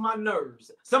that get on my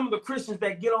nerves, some of the Christians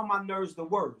that get on my nerves the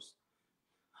worst,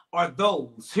 are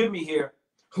those, hear me here,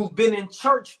 who've been in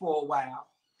church for a while,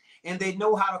 and they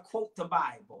know how to quote the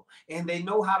Bible, and they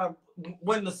know how to,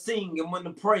 when to sing and when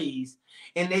to praise,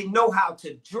 and they know how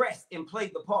to dress and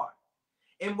play the part.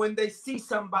 And when they see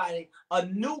somebody, a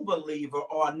new believer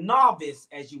or a novice,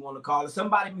 as you want to call it,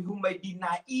 somebody who may be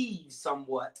naive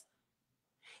somewhat,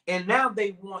 and now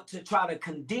they want to try to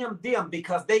condemn them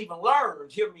because they've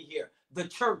learned, hear me here, the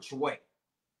church way.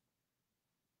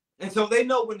 And so they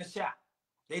know when to shout.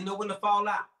 They know when to fall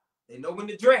out. They know when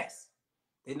to dress.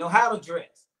 They know how to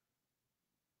dress.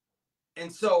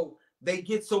 And so they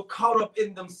get so caught up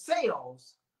in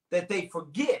themselves that they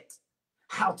forget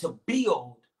how to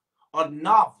build a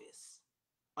novice,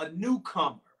 a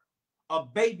newcomer, a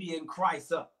baby in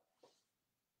Christ up.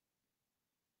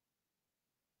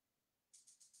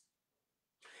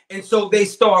 And so they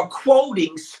start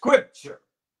quoting scripture.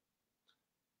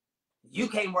 You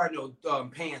can't wear no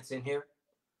pants in here.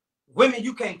 Women,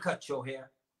 you can't cut your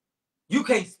hair. You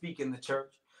can't speak in the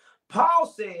church. Paul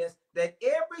says that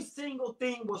every single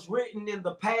thing was written in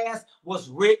the past was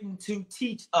written to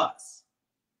teach us.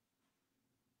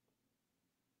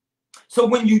 So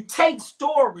when you take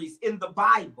stories in the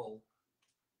Bible,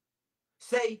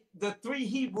 say the 3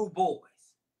 Hebrew boys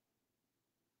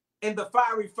in the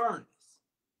fiery furnace,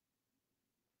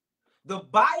 the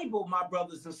Bible, my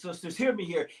brothers and sisters, hear me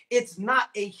here, it's not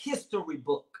a history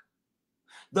book.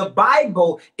 The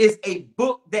Bible is a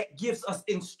book that gives us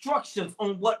instructions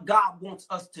on what God wants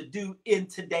us to do in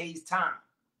today's time.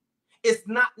 It's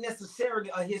not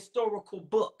necessarily a historical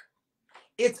book.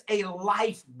 It's a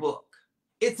life book.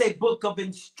 It's a book of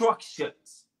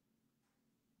instructions.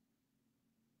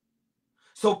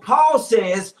 So Paul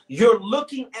says you're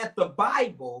looking at the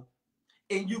Bible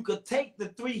and you could take the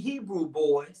 3 Hebrew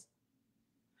boys.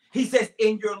 He says,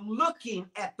 and you're looking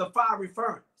at the fiery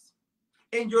furnace.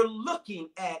 And you're looking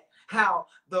at how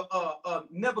the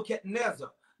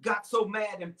Nebuchadnezzar got so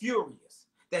mad and furious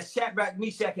that Shadrach,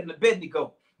 Meshach, and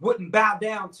Abednego wouldn't bow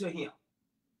down to him,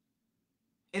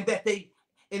 and that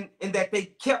they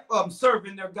kept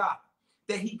serving their God.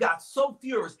 That he got so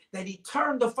furious that he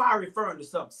turned the fiery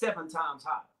furnace up 7 times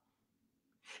higher,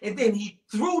 and then he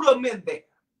threw them in there.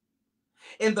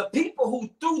 And the people who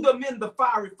threw them in the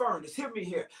fiery furnace, hear me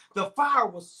here, the fire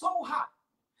was so hot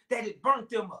that it burnt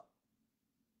them up.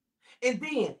 And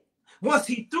then, once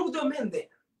he threw them in there,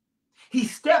 he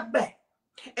stepped back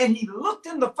and he looked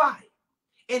in the fire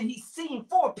and he seen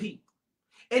 4 people.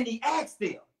 And he asked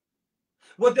them,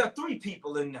 well, there are 3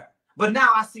 people in there, but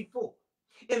now I see 4.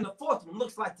 And the 4th one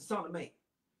looks like the Son of Man.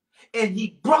 And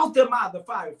he brought them out of the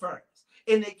fiery furnace,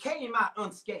 and they came out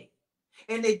unscathed,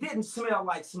 and they didn't smell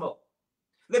like smoke.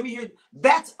 Let me hear you.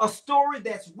 That's a story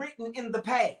that's written in the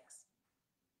past.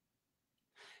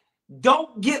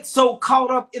 Don't get so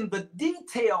caught up in the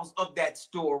details of that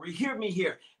story, hear me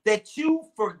here, that you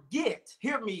forget,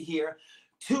 hear me here,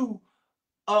 to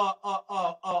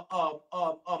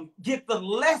get the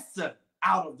lesson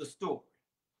out of the story.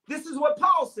 This is what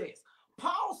Paul says.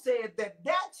 Paul said that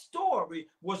that story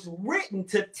was written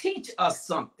to teach us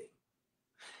something.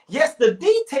 Yes, the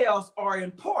details are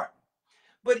important,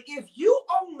 but if you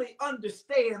only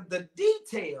understand the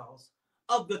details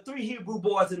of the 3 Hebrew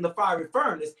boys in the fiery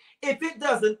furnace, if it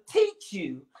doesn't teach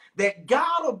you that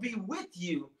God will be with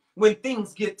you when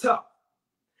things get tough,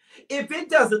 if it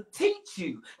doesn't teach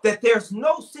you that there's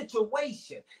no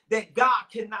situation that God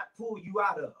cannot pull you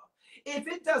out of, if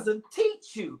it doesn't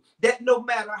teach you that no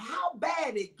matter how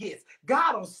bad it gets,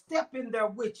 God will step in there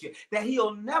with you, that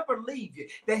he'll never leave you,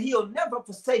 that he'll never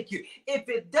forsake you, if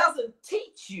it doesn't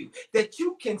teach you that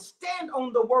you can stand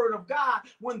on the word of God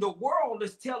when the world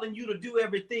is telling you to do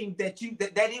everything that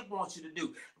it wants you to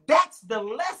do, that's the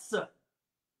lesson.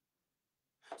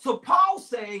 So Paul's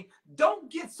saying, don't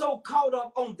get so caught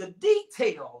up on the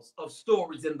details of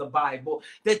stories in the Bible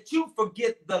that you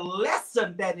forget the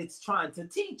lesson that it's trying to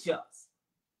teach us.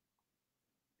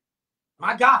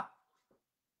 My God.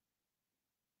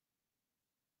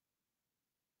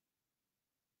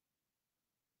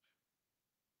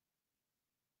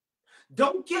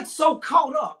 Don't get so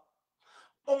caught up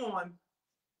on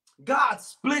God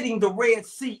splitting the Red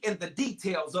Sea and the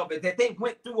details of it that they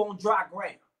went through on dry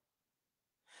ground,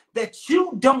 that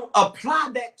you don't apply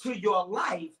that to your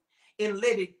life and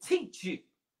let it teach you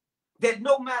that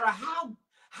no matter how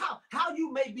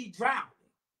you may be drowning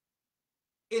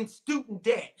in student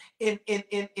debt, in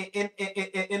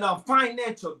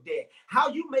financial debt, how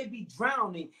you may be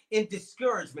drowning in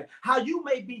discouragement, how you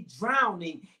may be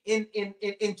drowning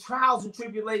in trials and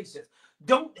tribulations.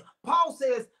 Paul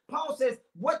says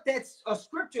what that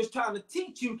scripture is trying to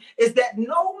teach you is that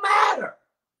no matter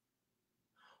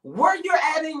where you're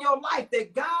at in your life,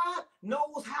 that God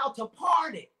knows how to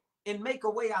part it and make a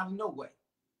way out of no way,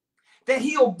 that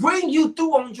he'll bring you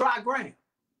through on dry ground.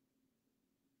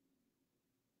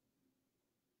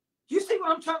 You see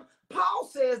what I'm trying? Paul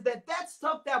says that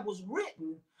stuff that was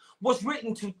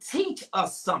written to teach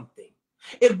us something.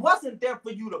 It wasn't there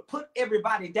for you to put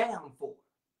everybody down for.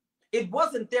 It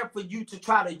wasn't there for you to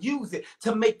try to use it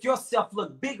to make yourself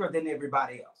look bigger than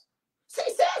everybody else. See,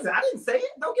 he says it. I didn't say it.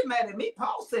 Don't get mad at me.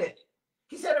 Paul said it.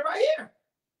 He said it right here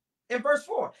in verse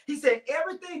 4. He said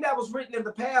everything that was written in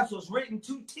the past was written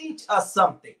to teach us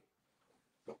something.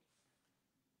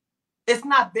 It's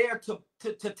not there to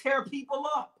tear people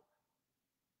up.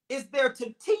 It's there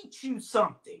to teach you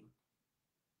something.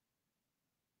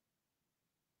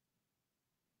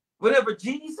 Whenever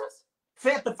Jesus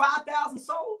fed the 5,000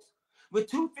 souls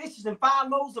with 2 fishes and 5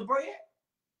 loaves of bread,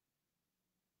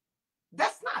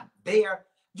 that's not there.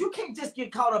 You can't just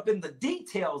get caught up in the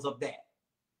details of that.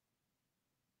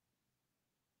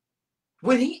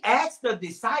 When he asked the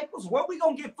disciples, where we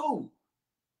going to get food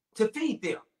to feed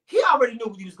them? He already knew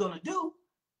what he was going to do.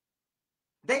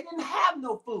 They didn't have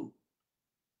no food.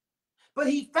 But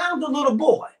he found a little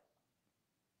boy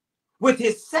with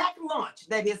his sack lunch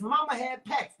that his mama had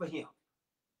packed for him.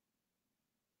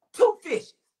 2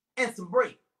 fishes and some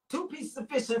bread. 2 pieces of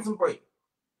fish and some bread.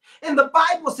 And the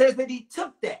Bible says that he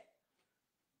took that,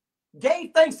 gave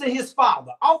thanks to his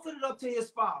father, offered it up to his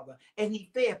father, and he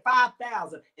fed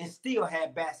 5,000 and still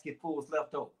had basketfuls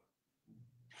left over.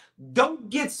 Don't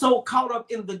get so caught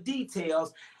up in the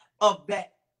details of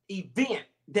that event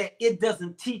that it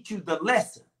doesn't teach you the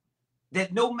lesson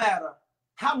that no matter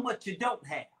how much you don't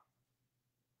have,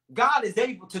 God is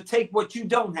able to take what you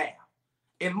don't have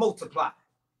and multiply it.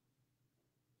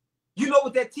 You know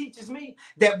what that teaches me?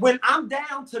 That when I'm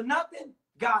down to nothing,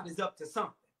 God is up to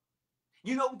something.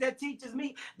 You know what that teaches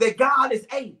me? That God is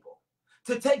able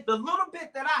to take the little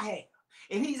bit that I have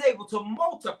and he's able to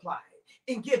multiply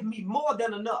it and give me more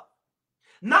than enough.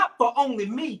 Not for only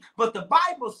me, but the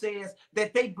Bible says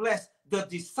that they blessed, the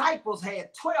disciples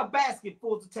had 12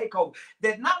 basketfuls to take home.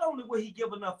 That not only will he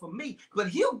give enough for me, but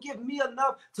he'll give me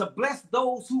enough to bless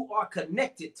those who are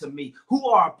connected to me, who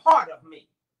are a part of me.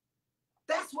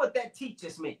 That's what that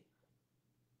teaches me.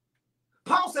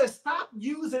 Paul says, stop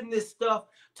using this stuff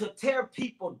to tear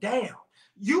people down.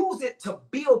 Use it to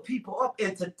build people up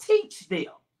and to teach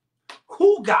them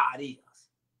who God is,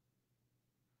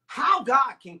 how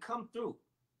God can come through,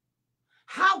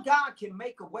 how God can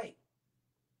make a way.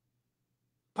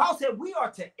 Paul said we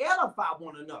are to edify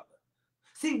one another.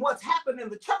 See, what's happened in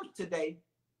the church today,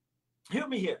 hear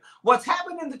me here. What's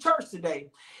happened in the church today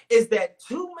is that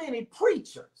too many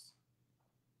preachers,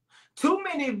 too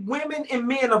many women and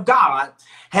men of God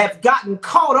have gotten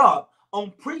caught up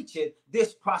on preaching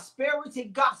this prosperity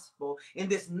gospel and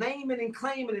this naming and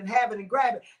claiming and having and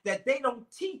grabbing, that they don't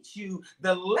teach you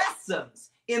the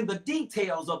lessons in the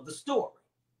details of the story.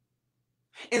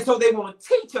 And so they want to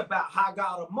teach about how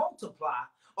God will multiply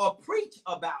or preach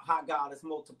about how God is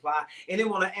multiplied, and they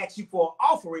want to ask you for an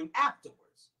offering afterwards.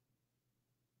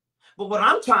 But what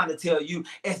I'm trying to tell you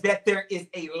is that there is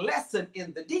a lesson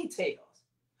in the details.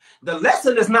 The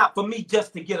lesson is not for me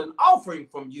just to get an offering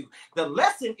from you. The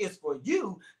lesson is for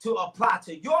you to apply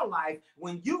to your life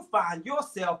when you find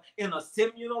yourself in a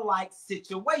similar-like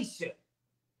situation.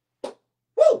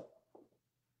 Woo!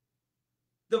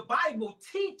 The Bible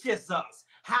teaches us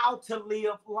how to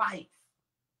live life.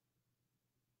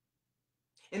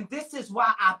 And this is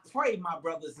why I pray, my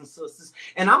brothers and sisters,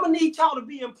 and I'm going to need y'all to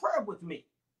be in prayer with me.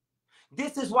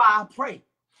 This is why I pray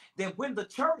that when the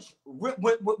church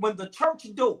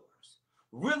doors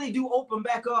really do open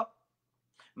back up,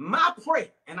 my prayer,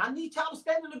 and I need y'all to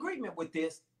stand in agreement with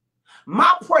this,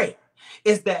 my prayer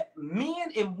is that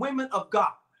men and women of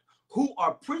God who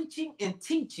are preaching and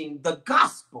teaching the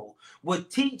gospel would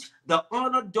teach the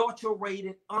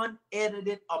unadulterated,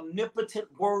 unedited, omnipotent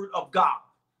word of God.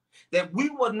 That we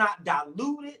will not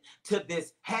dilute it to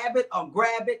this habit of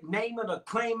grab it, name it, or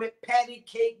claim it, patty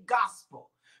cake gospel.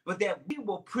 But that we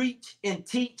will preach and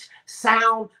teach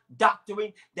sound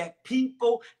doctrine that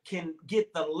people can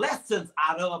get the lessons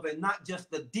out of and not just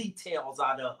the details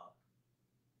out of.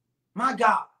 My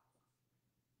God.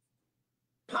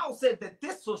 Paul said that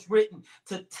this was written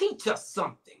to teach us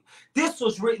something. This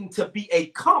was written to be a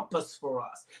compass for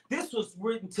us. This was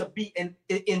written to be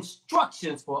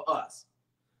instructions for us.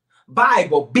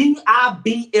 Bible,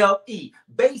 B-I-B-L-E,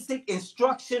 basic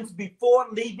instructions before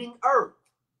leaving earth.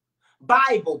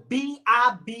 Bible,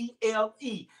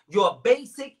 B-I-B-L-E, your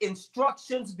basic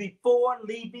instructions before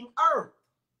leaving earth.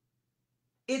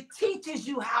 It teaches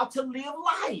you how to live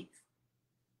life.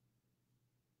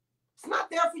 It's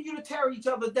not there for you to tear each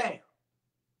other down.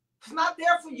 It's not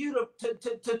there for you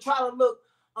to try to look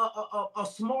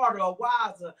smarter or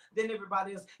wiser than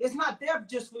everybody else. It's not there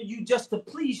just for you just to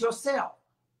please yourself.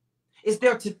 It's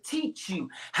there to teach you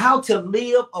how to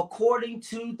live according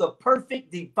to the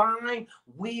perfect divine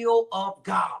will of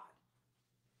God.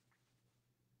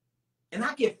 And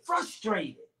I get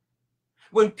frustrated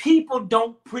when people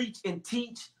don't preach and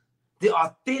teach the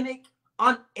authentic,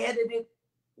 unedited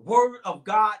word of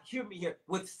God, hear me here,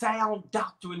 with sound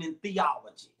doctrine and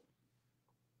theology.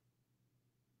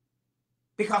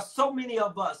 Because so many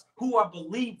of us who are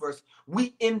believers,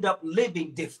 we end up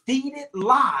living defeated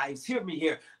lives, hear me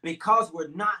here, because we're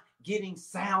not getting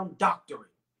sound doctrine.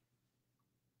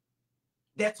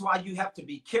 That's why you have to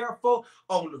be careful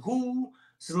on whose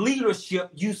leadership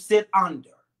you sit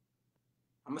under.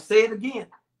 I'm going to say it again.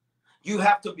 You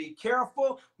have to be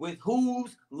careful with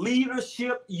whose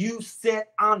leadership you sit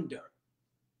under.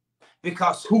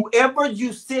 Because whoever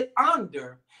you sit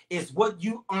under is what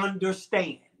you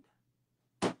understand.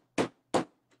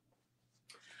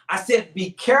 I said,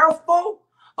 be careful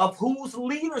of whose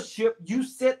leadership you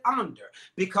sit under,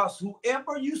 because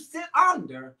whoever you sit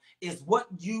under is what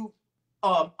you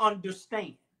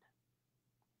understand.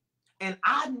 And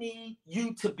I need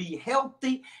you to be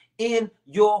healthy in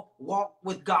your walk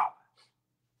with God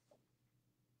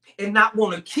and not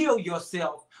want to kill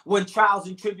yourself when trials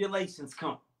and tribulations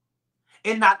come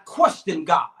and not question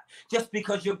God just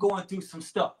because you're going through some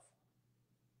stuff.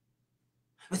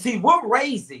 But see, we're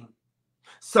raising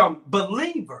some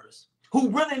believers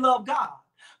who really love God,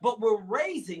 but we're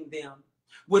raising them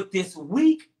with this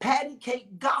weak patty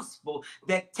cake gospel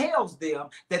that tells them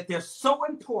that they're so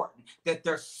important, that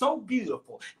they're so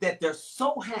beautiful, that they're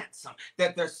so handsome,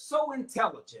 that they're so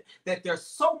intelligent, that they're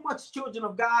so much children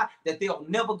of God that they'll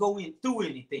never go through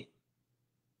anything.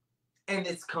 And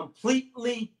it's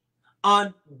completely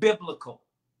unbiblical.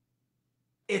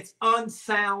 It's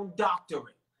unsound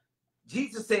doctrine.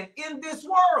 Jesus said, in this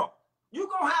world, you're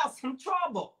going to have some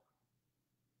trouble.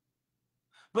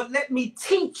 But let me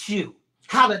teach you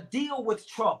how to deal with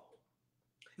trouble.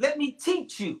 Let me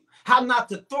teach you how not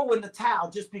to throw in the towel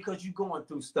just because you're going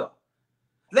through stuff.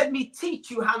 Let me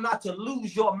teach you how not to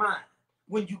lose your mind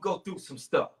when you go through some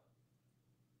stuff.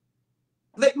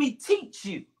 Let me teach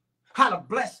you how to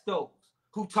bless those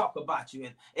who talk about you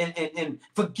and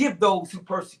forgive those who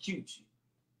persecute you.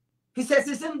 He says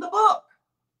it's in the book.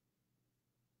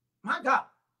 My God.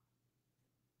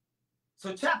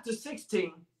 So chapter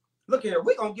 16, look here,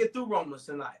 we're going to get through Romans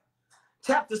tonight.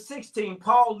 Chapter 16,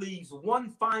 Paul leaves one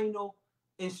final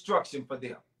instruction for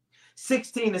them.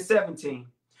 16 and 17,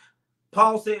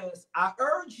 Paul says, I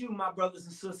urge you, my brothers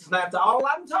and sisters, now after all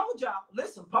I've told y'all,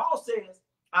 listen, Paul says,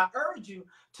 I urge you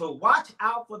to watch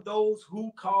out for those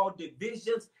who cause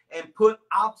divisions and put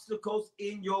obstacles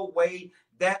in your way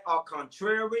that are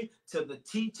contrary to the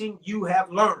teaching you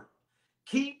have learned.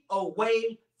 Keep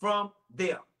away from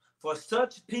them. For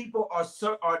such people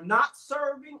are not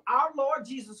serving our Lord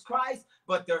Jesus Christ,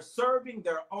 but they're serving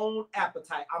their own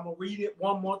appetite. I'm going to read it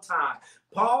one more time.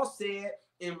 Paul said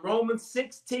in Romans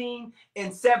 16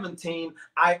 and 17,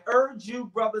 I urge you,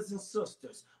 brothers and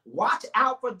sisters, watch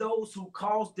out for those who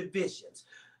cause divisions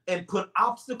and put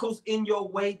obstacles in your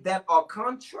way that are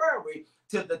contrary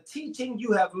to the teaching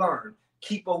you have learned.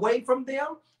 Keep away from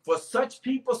them, For such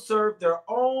people serve their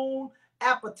own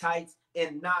appetites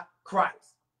and not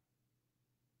Christ.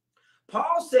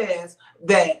 Paul says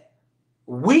that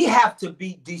we have to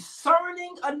be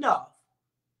discerning enough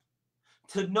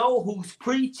to know who's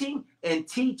preaching and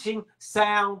teaching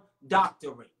sound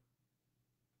doctrine.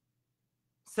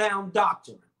 Sound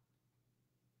doctrine.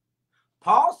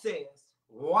 Paul says,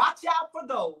 watch out for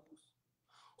those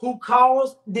who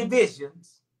cause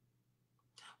divisions.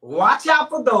 Watch out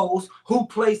for those who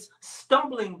place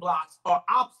stumbling blocks or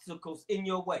obstacles in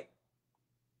your way.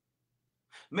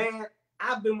 Man,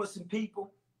 I've been with some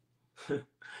people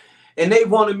and they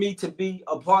wanted me to be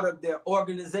a part of their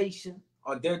organization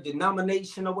or their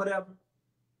denomination or whatever.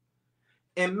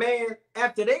 And man,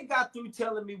 after they got through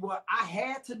telling me what I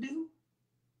had to do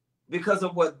because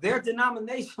of what their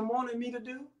denomination wanted me to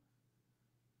do,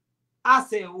 I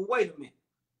said, well, wait a minute.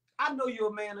 I know you're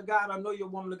a man of God. I know you're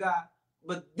a woman of God,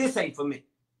 but this ain't for me.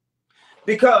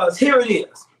 Because here it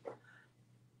is.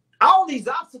 All these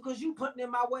obstacles you putting in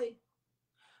my way,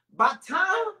 by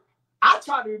time I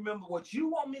try to remember what you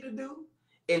want me to do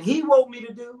and he want me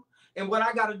to do and what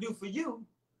I got to do for you,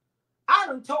 I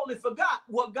done totally forgot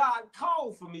what God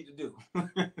called for me to do.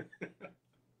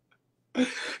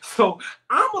 So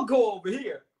I'm going to go over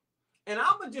here and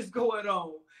I'm going to just go it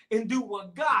on and do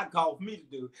what God called for me to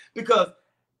do, because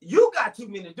you got too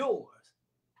many doors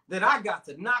that I got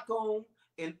to knock on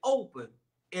and open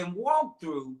and walk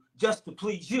through just to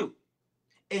please you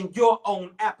and your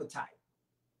own appetite.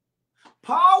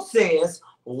 Paul says,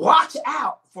 watch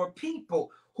out for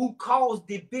people who cause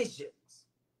divisions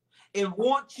and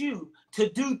want you to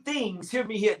do things, hear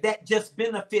me here, that just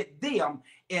benefit them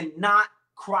and not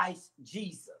Christ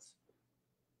Jesus.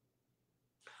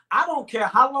 I don't care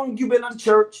how long you've been in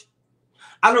church.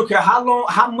 I don't care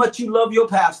how much you love your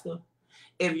pastor.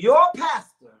 If your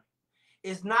pastor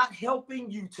is not helping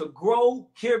you to grow,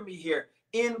 hear me here,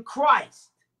 in Christ,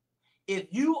 if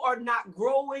you are not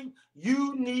growing,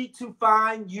 you need to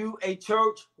find you a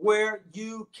church where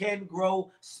you can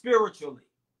grow spiritually.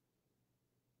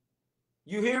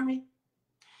 You hear me?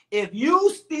 If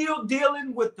you still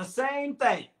dealing with the same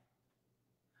thing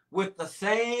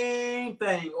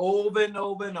over and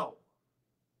over and over,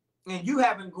 and you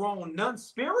haven't grown none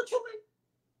spiritually,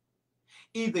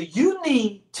 either you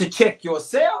need to check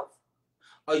yourself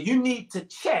or you need to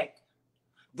check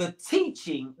the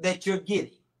teaching that you're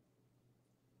getting.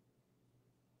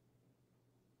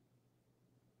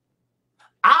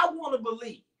 I want to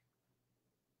believe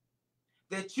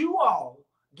that you all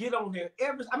get on here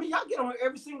y'all get on here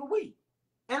every single week,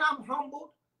 and I'm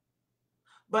humbled.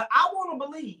 But I want to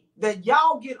believe that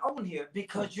y'all get on here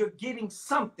because you're getting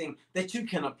something that you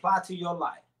can apply to your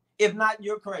life. If not,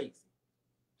 you're crazy.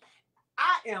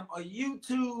 I am a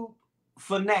YouTube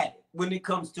fanatic when it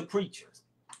comes to preachers.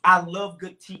 I love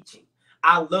good teaching.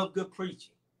 I love good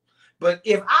preaching. But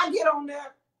if I get on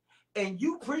there and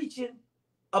you preaching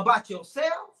about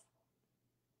yourself,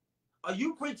 or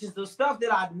you preaching the stuff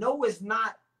that I know is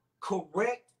not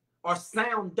correct or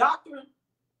sound doctrine,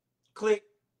 click.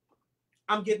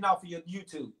 I'm getting off of your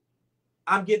YouTube.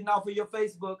 I'm getting off of your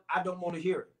Facebook. I don't want to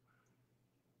hear it.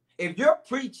 If you're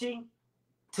preaching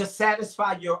to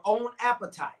satisfy your own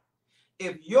appetite,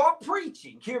 if your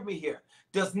preaching, hear me here,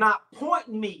 does not point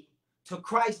me to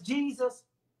Christ Jesus,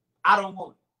 I don't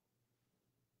want it.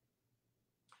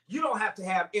 You don't have to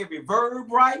have every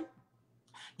verb right.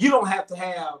 You don't have to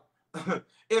have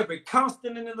every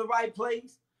consonant in the right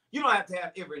place. You don't have to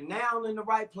have every noun in the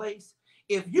right place.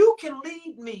 If you can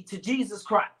lead me to Jesus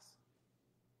Christ,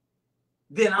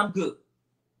 then I'm good.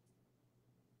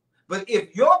 But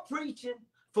if your preaching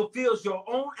fulfills your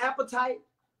own appetite,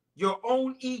 your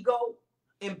own ego,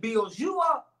 and builds you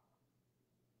up,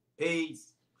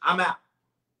 peace, I'm out.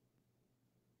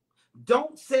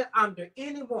 Don't sit under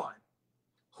anyone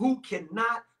who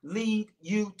cannot lead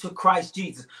you to Christ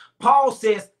Jesus. Paul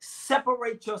says,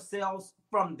 separate yourselves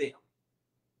from them.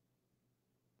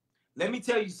 Let me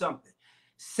tell you something.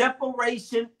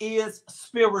 Separation is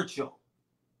spiritual.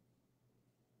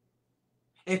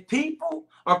 If people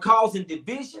are causing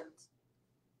divisions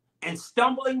and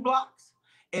stumbling blocks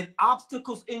and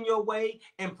obstacles in your way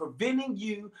and preventing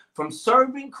you from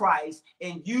serving Christ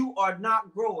and you are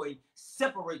not growing,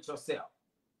 separate yourself.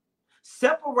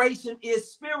 Separation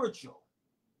is spiritual.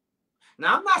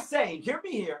 Now, I'm not saying, hear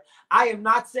me here, I am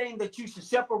not saying that you should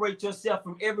separate yourself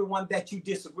from everyone that you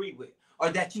disagree with or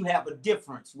that you have a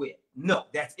difference with. No,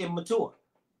 that's immature.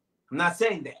 I'm not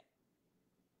saying that.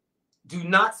 Do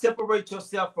not separate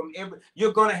yourself from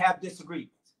you're going to have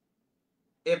disagreements.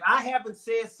 If I haven't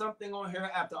said something on here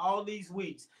after all these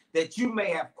weeks that you may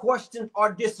have questioned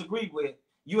or disagreed with,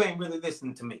 you ain't really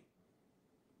listening to me.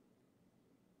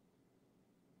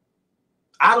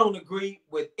 I don't agree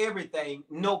with everything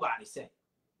nobody says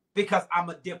because I'm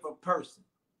a different person.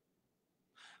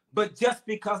 But just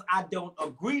because I don't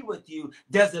agree with you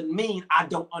doesn't mean I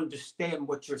don't understand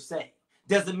what you're saying.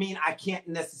 Doesn't mean I can't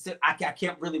necessarily, I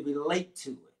can't really relate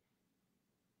to it.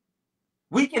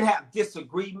 We can have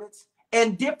disagreements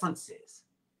and differences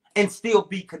and still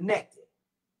be connected.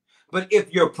 But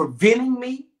if you're preventing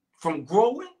me from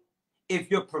growing,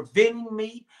 if you're preventing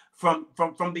me from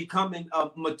becoming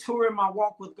mature in my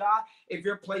walk with God, if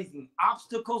you're placing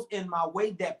obstacles in my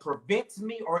way that prevents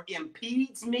me or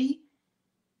impedes me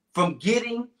from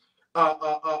getting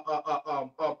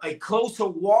a closer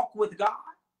walk with God,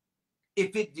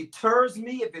 if it deters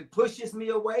me, if it pushes me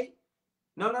away,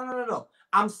 no.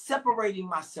 I'm separating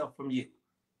myself from you.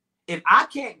 If I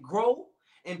can't grow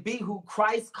and be who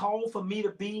Christ called for me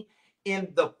to be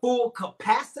in the full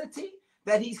capacity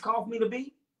that he's called me to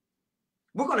be,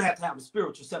 we're going to have a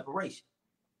spiritual separation.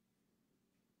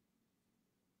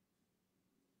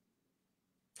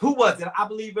 Who was it? I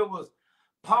believe it was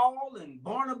Paul and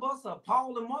Barnabas, or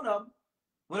Paul and one of them.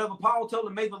 Whenever Paul told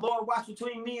them, may the Lord watch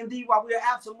between me and thee while we are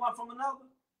absent one from another.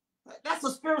 That's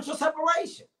a spiritual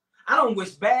separation. I don't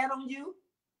wish bad on you.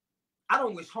 I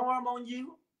don't wish harm on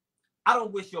you. I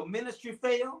don't wish your ministry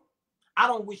fail. I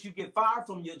don't wish you get fired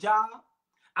from your job.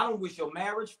 I don't wish your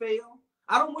marriage fail.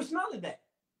 I don't wish none of that.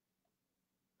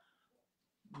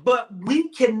 But we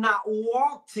cannot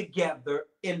walk together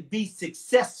and be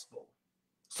successful.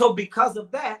 So because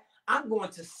of that, I'm going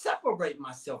to separate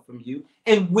myself from you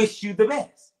and wish you the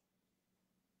best.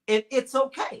 And it's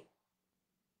okay.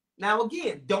 Now,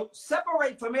 again, don't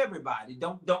separate from everybody.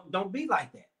 Don't be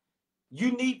like that.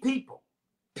 You need people.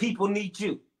 People need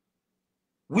you.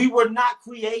 We were not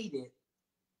created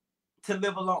to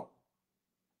live alone.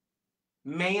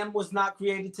 Man was not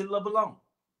created to live alone.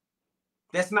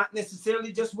 That's not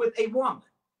necessarily just with a woman.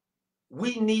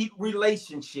 We need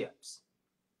relationships.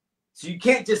 So you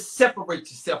can't just separate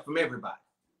yourself from everybody.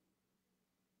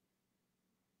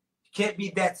 You can't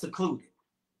be that secluded.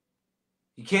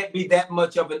 You can't be that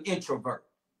much of an introvert.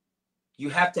 You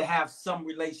have to have some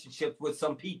relationships with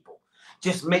some people.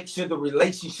 Just make sure the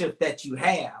relationship that you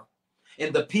have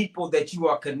and the people that you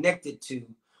are connected to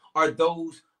are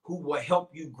those who will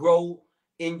help you grow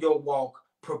in your walk,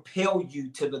 propel you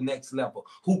to the next level,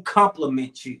 who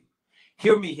complement you.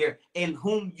 Hear me here, and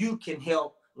whom you can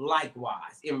help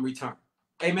likewise in return.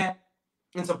 Amen.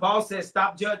 And so Paul says,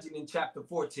 stop judging in chapter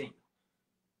 14.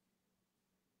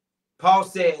 Paul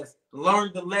says,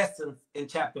 learn the lessons in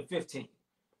chapter 15.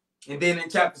 And then in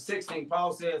chapter 16,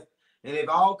 Paul says, and if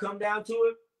all come down to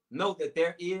it, know that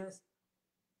there is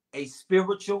a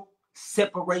spiritual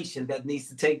separation that needs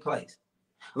to take place.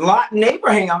 Lot and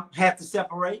Abraham had to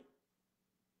separate.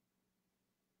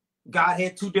 God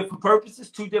had two different purposes,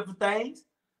 two different things.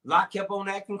 Lot kept on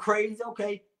acting crazy.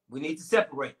 Okay, we need to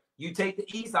separate. You take the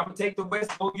east, I'm going to take the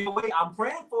west. Go your way. I'm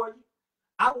praying for you.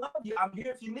 I love you. I'm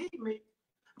here if you need me.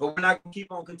 But we're not going to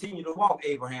keep on continuing to walk,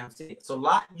 Abraham said. So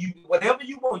Lot, you whatever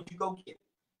you want, you go get it.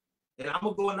 And I'm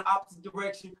going to go in the opposite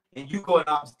direction, and you go in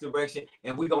the opposite direction,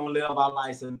 and we're going to live our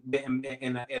lives to the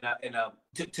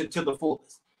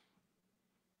fullest.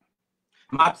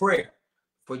 My prayer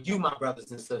for you, my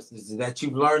brothers and sisters, is that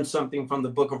you've learned something from the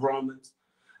book of Romans.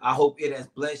 I hope it has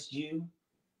blessed you,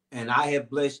 and I have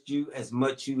blessed you as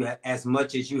much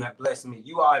as you have blessed me.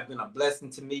 You all have been a blessing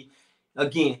to me.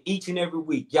 Again, each and every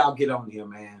week, y'all get on here,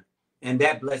 man. And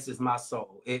that blesses my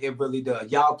soul. It really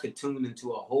does. Y'all could tune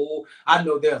into a whole, I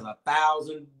know there's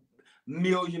 1,000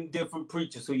 million different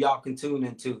preachers who y'all can tune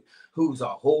into, who's a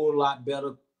whole lot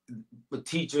better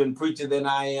teacher and preacher than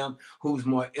I am, who's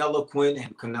more eloquent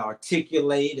and can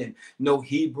articulate and know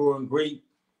Hebrew and Greek.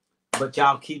 But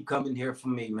y'all keep coming here for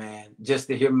me, man, just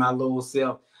to hear my little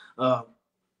self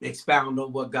expound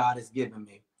on what God has given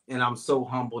me. And I'm so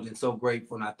humbled and so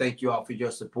grateful. And I thank you all for your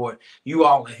support. You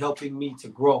all are helping me to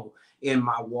grow in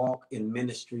my walk in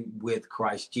ministry with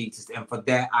Christ Jesus. And for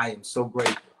that, I am so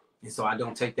grateful. And so I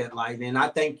don't take that lightly. And I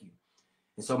thank you.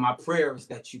 And so my prayer is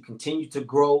that you continue to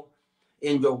grow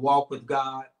in your walk with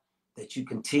God, that you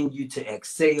continue to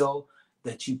excel,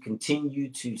 that you continue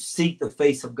to seek the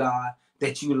face of God,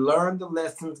 that you learn the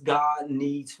lessons God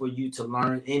needs for you to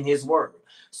learn in his word.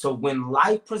 So when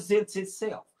life presents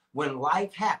itself, when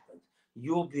life happens,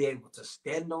 you'll be able to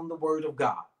stand on the word of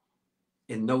God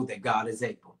and know that God is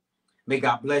able. May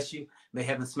God bless you. May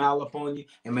heaven smile upon you.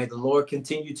 And may the Lord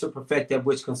continue to perfect that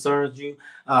which concerns you.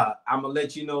 I'm going to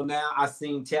let you know now. I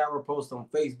seen Tara post on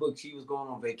Facebook. She was going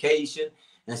on vacation.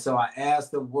 And so I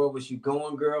asked her, where was you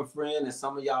going, girlfriend? And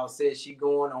some of y'all said she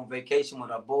going on vacation with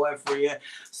her boyfriend.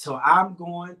 So I'm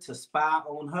going to spy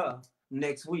on her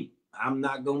next week. I'm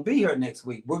not going to be here next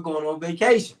week. We're going on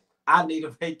vacation. I need a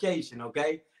vacation,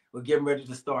 okay? We're getting ready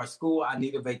to start school. I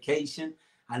need a vacation.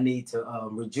 I need to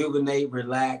rejuvenate,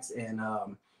 relax,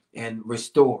 and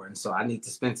restore. And so I need to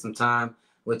spend some time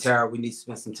with Tara. We need to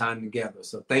spend some time together.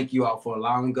 So thank you all for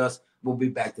allowing us. We'll be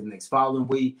back the next following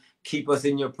week. Keep us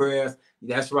in your prayers.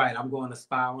 That's right. I'm going to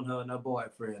spy on her and her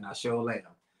boyfriend. I sure am.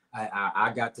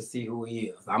 I got to see who he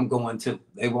is. I'm going to.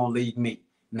 They won't leave me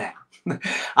now.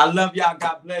 I love y'all.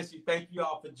 God bless you. Thank you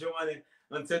all for joining.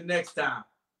 Until next time,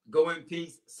 go in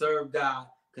peace, serve God,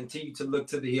 continue to look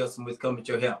to the hills from which cometh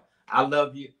your help. I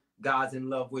love you. God's in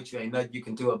love with you. Ain't nothing you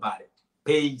can do about it.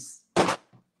 Peace.